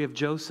story of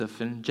Joseph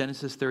in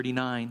Genesis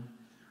 39.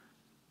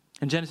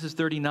 In Genesis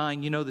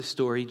 39, you know the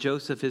story.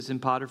 Joseph is in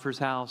Potiphar's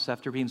house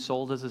after being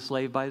sold as a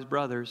slave by his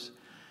brothers.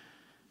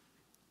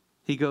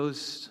 He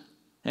goes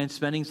and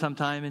spending some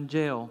time in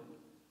jail.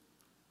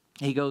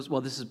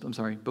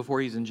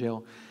 Before he's in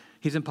jail.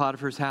 He's in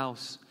Potiphar's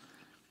house.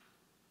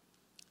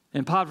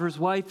 And Potiphar's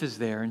wife is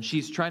there, and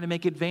she's trying to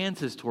make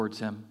advances towards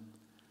him.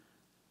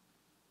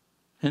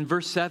 In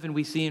verse 7,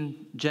 we see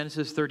in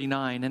Genesis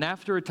 39, and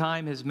after a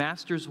time his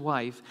master's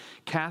wife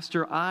cast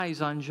her eyes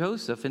on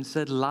Joseph and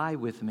said, "Lie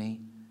with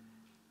me."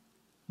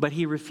 But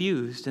he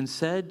refused and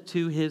said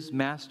to his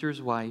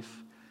master's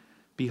wife,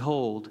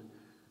 "Behold,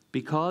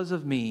 because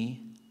of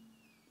me,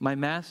 my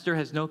master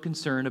has no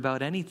concern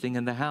about anything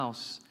in the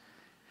house,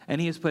 and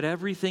he has put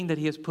everything that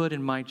he has put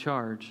in my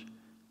charge.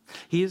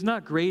 He is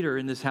not greater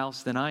in this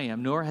house than I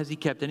am, nor has he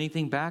kept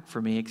anything back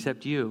from me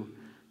except you,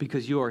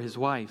 because you are his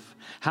wife.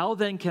 How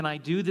then can I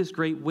do this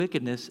great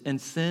wickedness and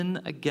sin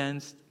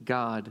against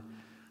God?"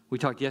 We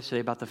talked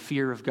yesterday about the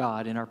fear of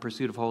God in our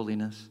pursuit of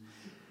holiness.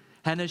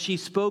 And as she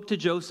spoke to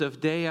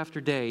Joseph day after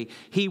day,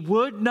 he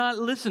would not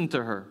listen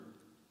to her.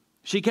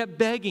 She kept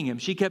begging him.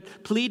 She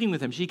kept pleading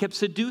with him. She kept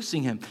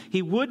seducing him.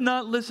 He would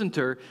not listen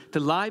to her, to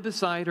lie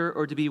beside her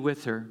or to be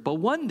with her. But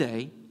one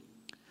day,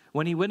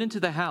 when he went into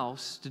the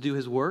house to do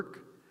his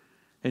work,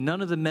 and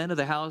none of the men of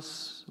the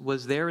house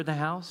was there in the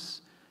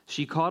house,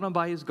 she caught him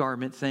by his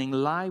garment, saying,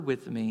 "Lie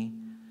with me."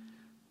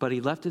 But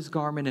he left his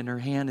garment in her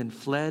hand and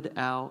fled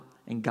out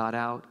and got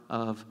out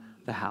of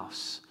the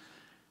house.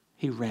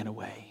 He ran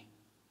away.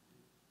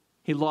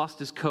 He lost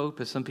his coat,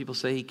 as some people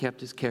say. He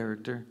kept his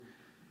character.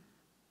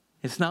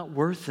 It's not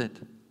worth it.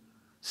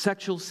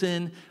 Sexual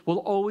sin will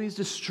always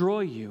destroy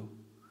you,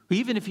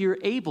 even if you're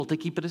able to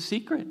keep it a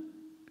secret.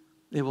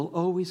 It will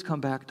always come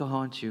back to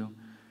haunt you.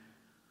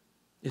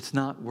 It's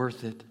not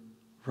worth it.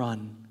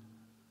 Run.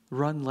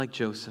 Run like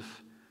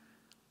Joseph.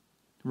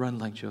 Run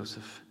like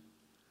Joseph.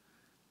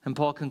 And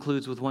Paul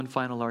concludes with one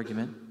final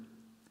argument.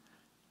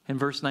 In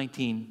verse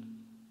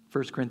 19,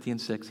 1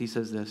 Corinthians 6, he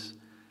says this,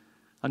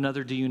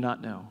 "Another, do you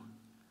not know?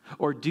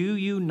 Or do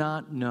you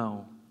not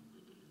know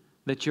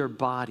that your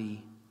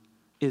body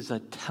is a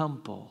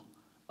temple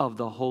of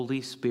the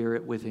Holy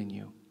Spirit within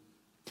you,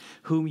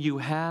 whom you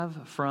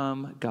have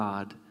from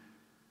God?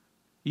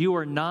 You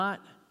are not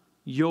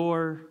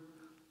your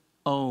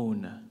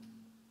own."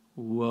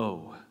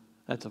 Whoa,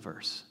 that's a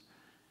verse.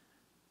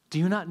 Do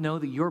you not know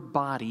that your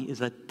body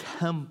is a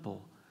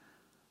temple?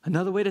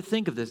 Another way to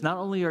think of this, not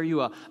only are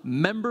you a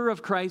member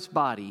of Christ's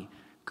body,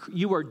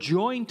 you are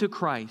joined to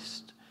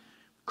Christ.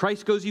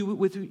 Christ goes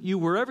with you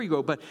wherever you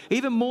go. But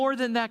even more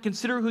than that,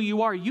 consider who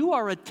you are. You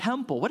are a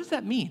temple. What does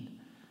that mean?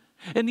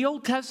 In the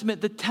Old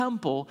Testament, the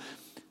temple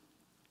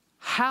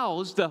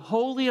housed the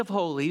Holy of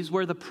Holies,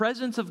 where the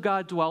presence of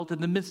God dwelt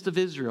in the midst of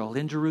Israel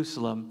in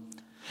Jerusalem.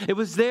 It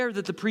was there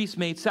that the priests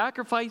made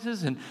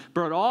sacrifices and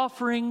brought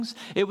offerings.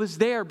 It was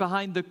there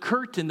behind the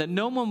curtain that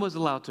no one was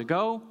allowed to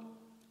go.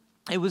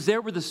 It was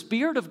there where the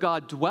Spirit of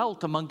God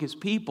dwelt among his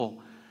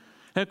people.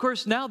 And of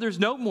course, now there's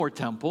no more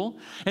temple.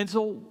 And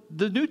so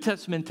the New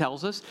Testament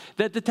tells us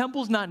that the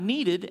temple's not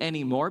needed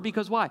anymore,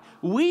 because why?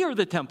 We are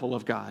the temple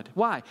of God.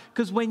 Why?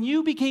 Because when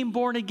you became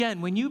born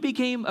again, when you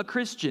became a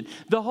Christian,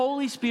 the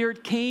Holy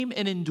Spirit came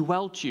and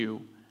indwelt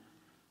you.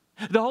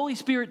 The Holy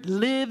Spirit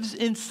lives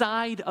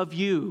inside of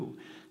you.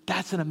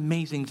 That's an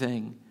amazing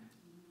thing.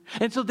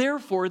 And so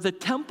therefore, the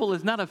temple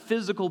is not a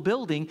physical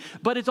building,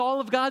 but it's all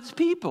of God's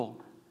people.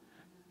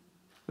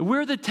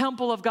 We're the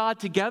temple of God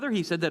together.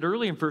 He said that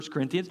earlier in 1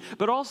 Corinthians.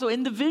 But also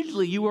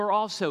individually, you are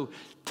also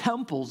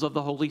temples of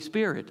the Holy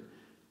Spirit.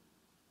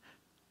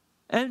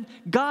 And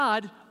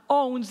God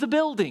owns the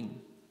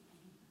building.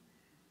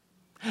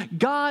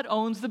 God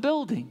owns the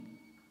building.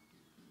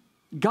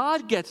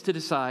 God gets to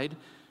decide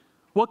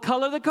what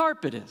color the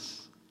carpet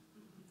is.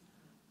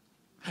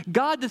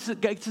 God gets to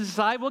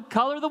decide what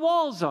color the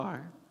walls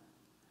are.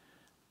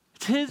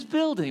 It's his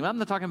building. I'm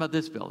not talking about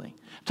this building.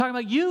 I'm talking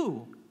about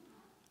you.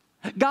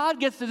 God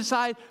gets to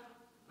decide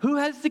who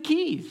has the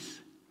keys.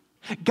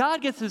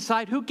 God gets to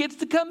decide who gets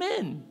to come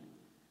in.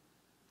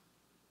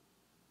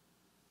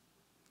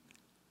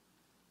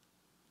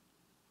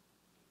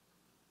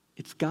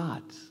 It's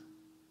God's.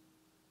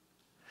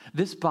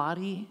 This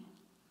body,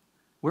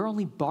 we're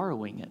only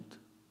borrowing it.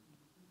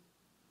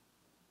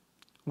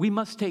 We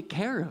must take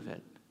care of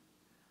it.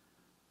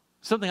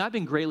 Something I've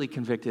been greatly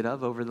convicted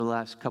of over the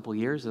last couple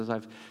years as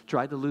I've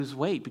tried to lose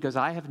weight because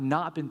I have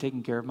not been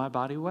taking care of my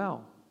body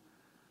well.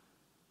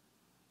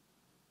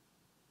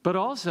 But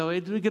also,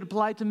 it could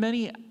apply to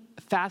many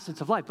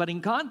facets of life. But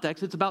in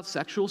context, it's about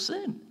sexual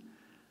sin.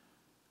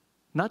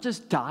 Not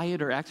just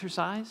diet or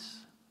exercise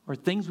or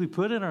things we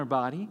put in our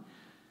body.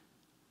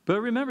 But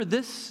remember,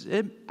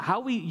 how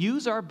we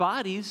use our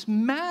bodies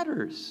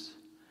matters.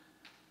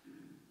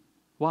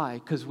 Why?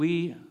 Because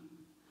we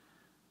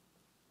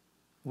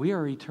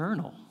are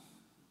eternal.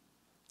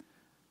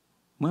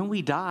 When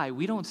we die,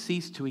 we don't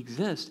cease to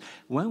exist.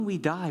 When we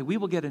die, we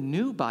will get a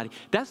new body.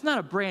 That's not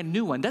a brand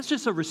new one. That's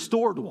just a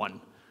restored one.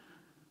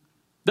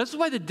 That's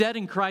why the dead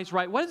in Christ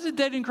rise. Why does the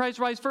dead in Christ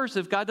rise first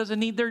if God doesn't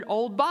need their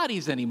old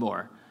bodies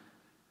anymore?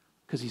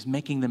 Because he's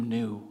making them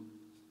new,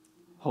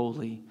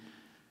 holy,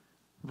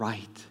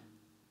 right.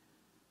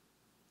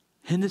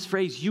 And this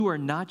phrase, you are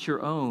not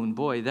your own,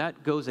 boy,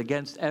 that goes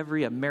against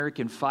every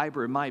American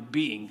fiber in my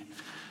being.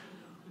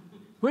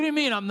 What do you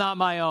mean I'm not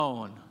my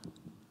own?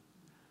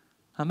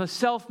 I'm a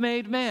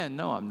self-made man.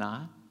 No, I'm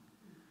not.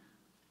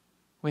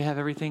 We have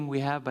everything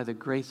we have by the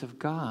grace of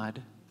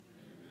God.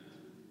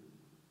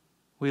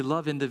 We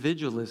love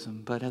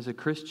individualism, but as a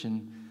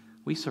Christian,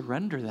 we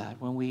surrender that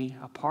when we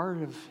are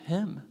part of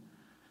him.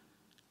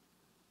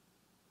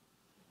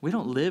 We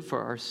don't live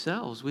for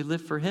ourselves. We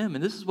live for him.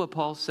 And this is what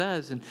Paul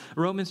says in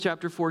Romans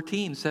chapter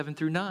 14, 7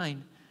 through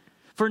 9.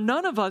 For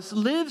none of us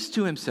lives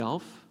to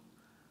himself,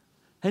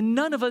 and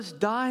none of us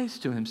dies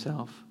to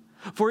himself.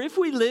 For if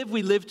we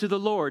live to the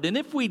Lord. And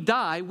if we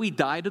die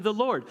to the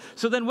Lord.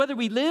 So then whether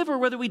we live or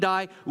whether we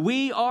die,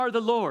 we are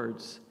the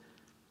Lord's.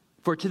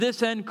 For to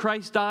this end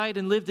Christ died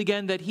and lived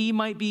again, that he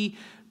might be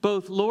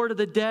both Lord of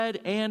the dead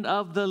and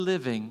of the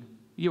living.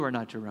 You are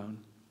not your own.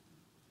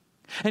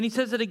 And he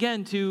says it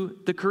again to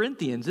the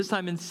Corinthians, this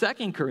time in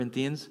 2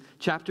 Corinthians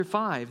chapter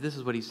 5. This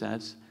is what he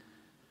says.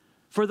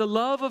 For the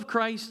love of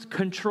Christ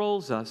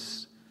controls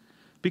us,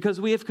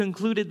 because we have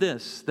concluded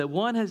this, that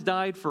one has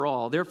died for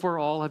all, therefore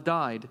all have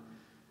died.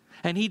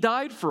 And he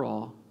died for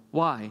all.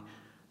 Why?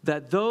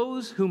 That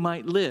those who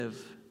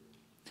live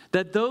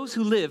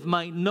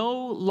might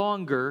no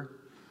longer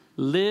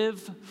live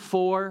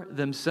for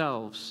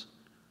themselves,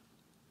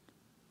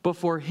 but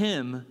for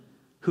him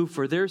who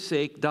for their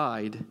sake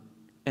died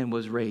and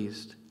was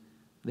raised.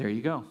 There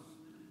you go.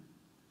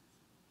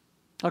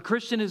 A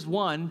Christian is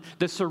one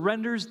that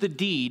surrenders the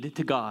deed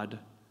to God.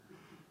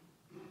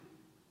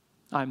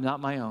 I'm not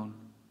my own.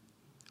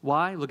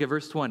 Why? Look at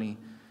verse 20.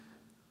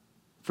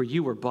 For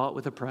you were bought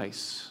with a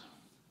price.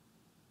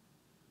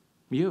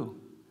 You.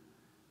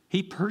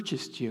 He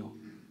purchased you.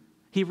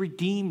 He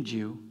redeemed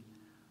you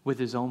with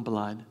his own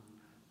blood.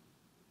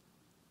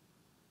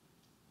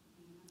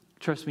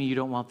 Trust me, you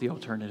don't want the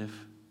alternative.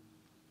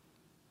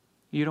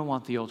 You don't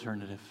want the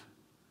alternative.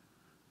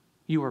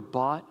 You are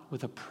bought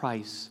with a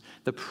price,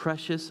 the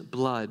precious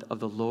blood of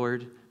the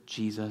Lord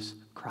Jesus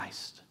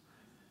Christ.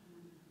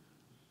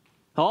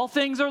 All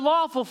things are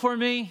lawful for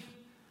me.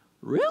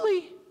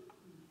 Really?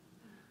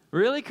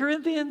 Really,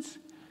 Corinthians?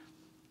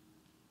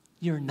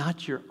 You're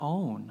not your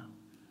own.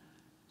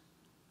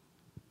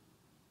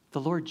 The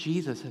Lord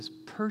Jesus has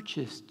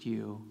purchased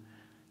you.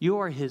 You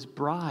are his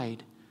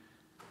bride,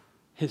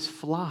 his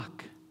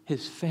flock,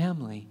 his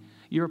family.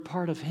 You're a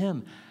part of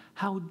him.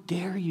 How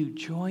dare you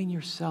join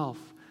yourself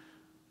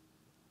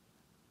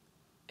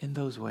in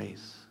those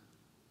ways?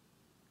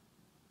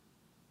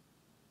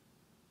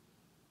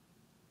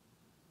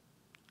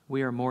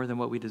 We are more than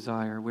what we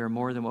desire. We are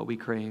more than what we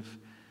crave.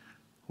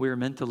 We are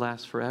meant to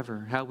last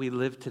forever. How we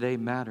live today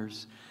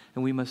matters,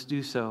 and we must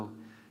do so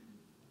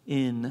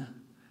in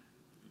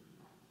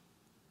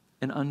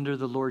and under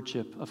the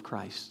lordship of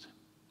Christ.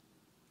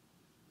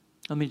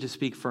 Let me just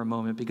speak for a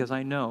moment, because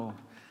I know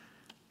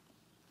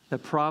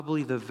that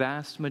probably the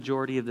vast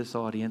majority of this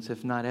audience,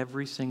 if not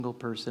every single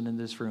person in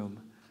this room,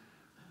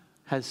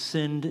 has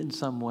sinned in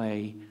some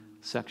way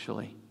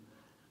sexually.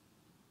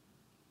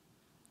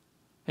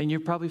 And you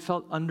probably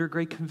felt under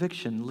great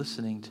conviction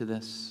listening to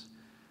this.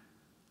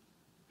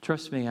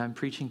 Trust me, I'm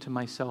preaching to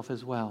myself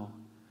as well.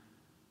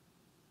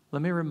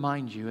 Let me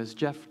remind you, as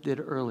Jeff did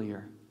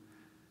earlier,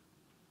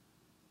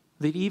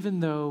 that even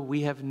though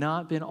we have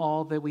not been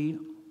all that we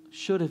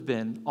should have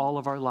been all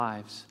of our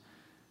lives,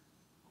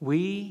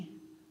 we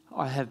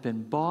have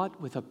been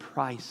bought with a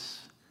price.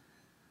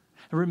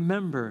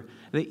 Remember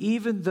that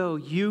even though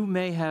you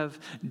may have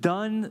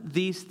done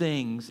these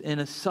things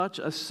in such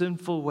a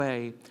sinful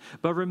way,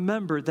 but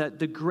remember that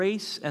the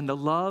grace and the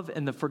love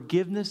and the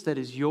forgiveness that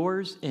is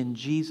yours in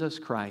Jesus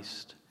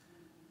Christ,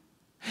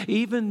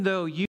 even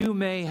though you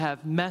may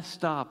have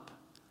messed up,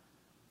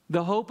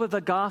 the hope of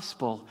the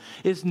gospel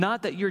is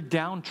not that you're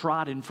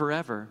downtrodden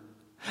forever.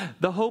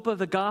 The hope of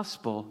the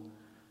gospel,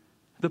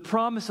 the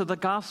promise of the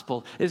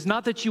gospel, is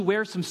not that you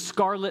wear some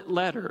scarlet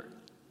letter.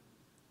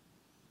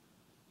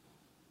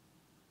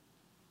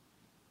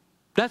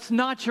 That's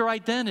not your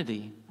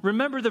identity.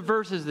 Remember the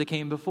verses that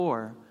came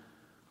before.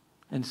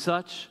 And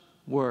such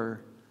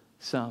were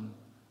some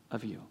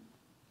of you.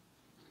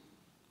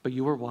 But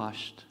you were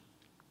washed.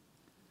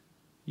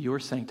 You were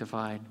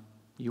sanctified.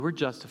 You were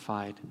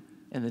justified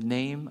in the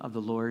name of the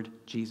Lord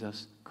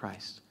Jesus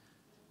Christ.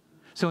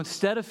 So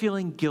instead of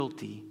feeling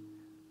guilty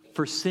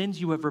for sins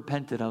you have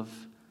repented of,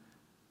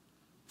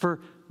 for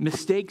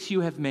mistakes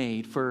you have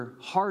made, for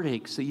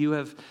heartaches that you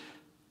have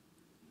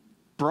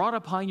brought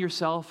upon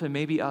yourself and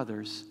maybe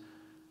others,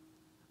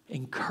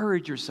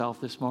 encourage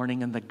yourself this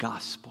morning in the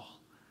gospel.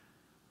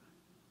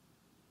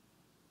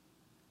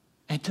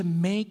 And to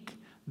make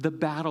the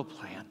battle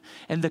plan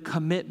and the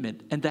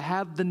commitment and to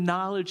have the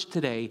knowledge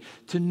today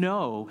to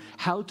know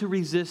how to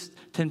resist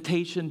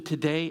temptation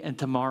today and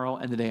tomorrow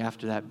and the day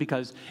after that,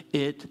 because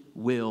it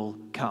will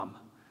come.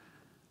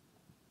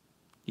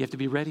 You have to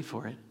be ready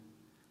for it.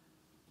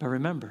 But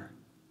remember,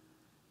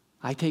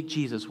 I take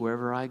Jesus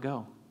wherever I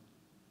go.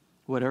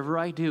 Whatever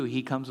I do,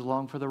 he comes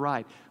along for the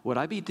ride. Would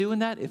I be doing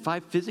that if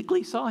I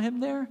physically saw him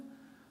there?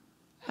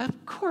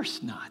 Of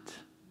course not.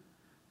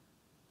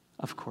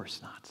 Of course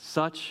not.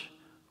 Such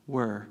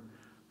were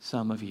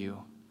some of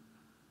you.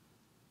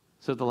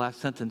 So the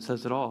last sentence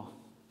says it all.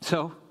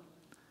 So,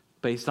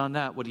 based on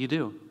that, what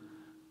do?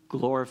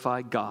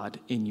 Glorify God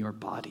in your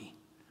body.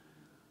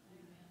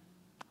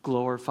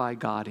 Glorify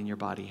God in your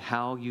body.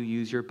 How you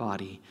use your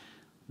body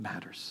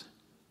matters.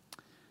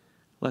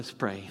 Let's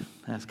pray.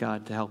 Ask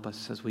God to help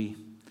us as we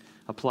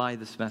apply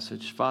this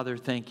message. Father,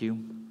 thank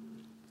you.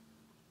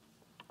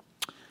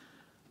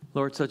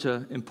 Lord, such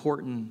an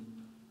important,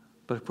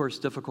 but of course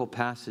difficult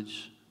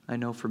passage, I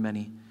know for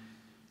many.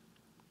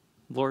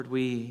 Lord,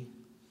 we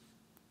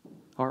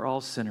are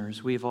all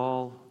sinners. We've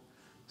all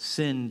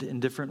sinned in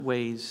different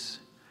ways,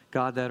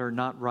 God, that are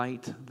not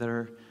right, that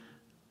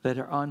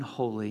are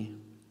unholy.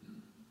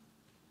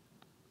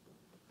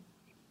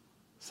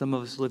 Some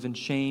of us live in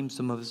shame,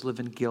 some of us live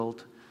in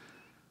guilt.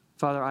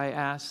 Father, I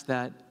ask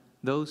that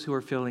those who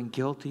are feeling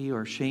guilty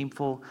or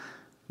shameful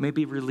may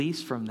be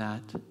released from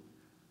that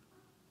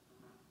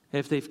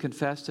if they've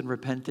confessed and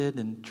repented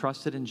and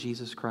trusted in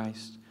Jesus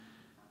Christ,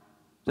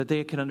 that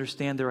they can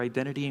understand their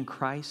identity in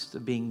Christ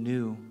of being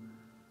new.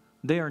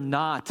 They are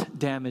not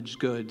damaged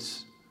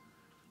goods.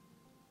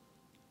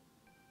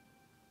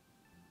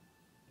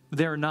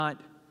 They're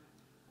not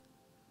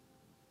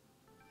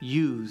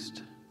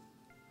used.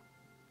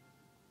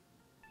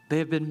 They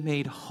have been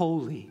made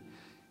holy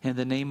in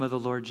the name of the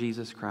Lord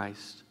Jesus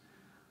Christ.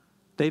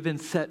 They've been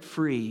set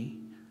free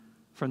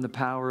from the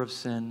power of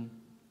sin.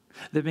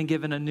 They've been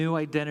given a new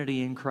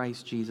identity in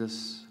Christ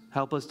Jesus.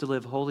 Help us to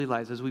live holy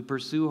lives as we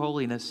pursue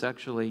holiness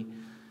sexually.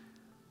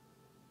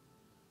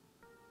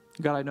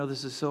 God, I know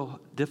this is so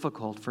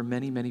difficult for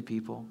many, many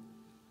people.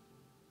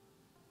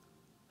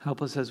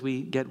 Help us as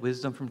we get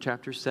wisdom from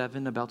chapter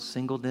 7 about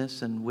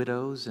singleness and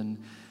widows and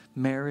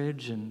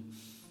marriage, and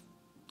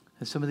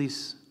some of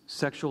these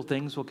sexual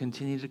things will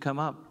continue to come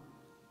up.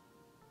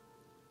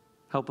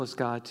 Help us,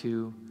 God,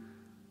 to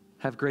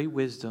have great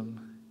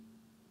wisdom,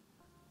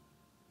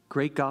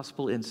 great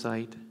gospel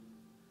insight.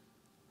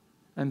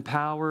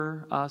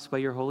 Empower us by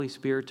your Holy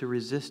Spirit to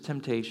resist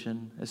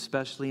temptation,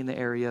 especially in the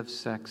area of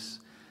sex,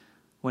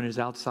 when it is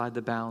outside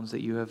the bounds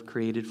that you have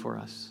created for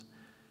us.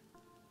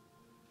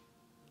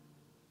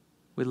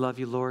 We love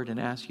you, Lord, and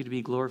ask you to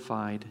be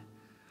glorified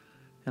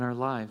in our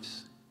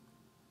lives.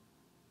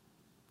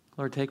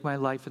 Lord, take my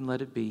life and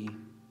let it be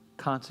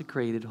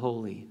consecrated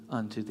wholly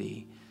unto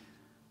thee.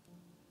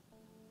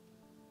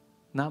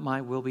 Not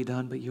my will be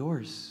done, but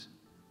yours.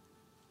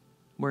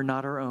 We're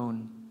not our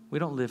own. We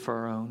don't live for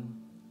our own.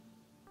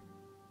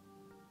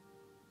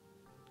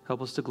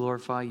 Help us to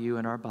glorify you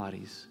in our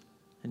bodies.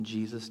 In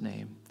Jesus'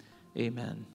 name, amen.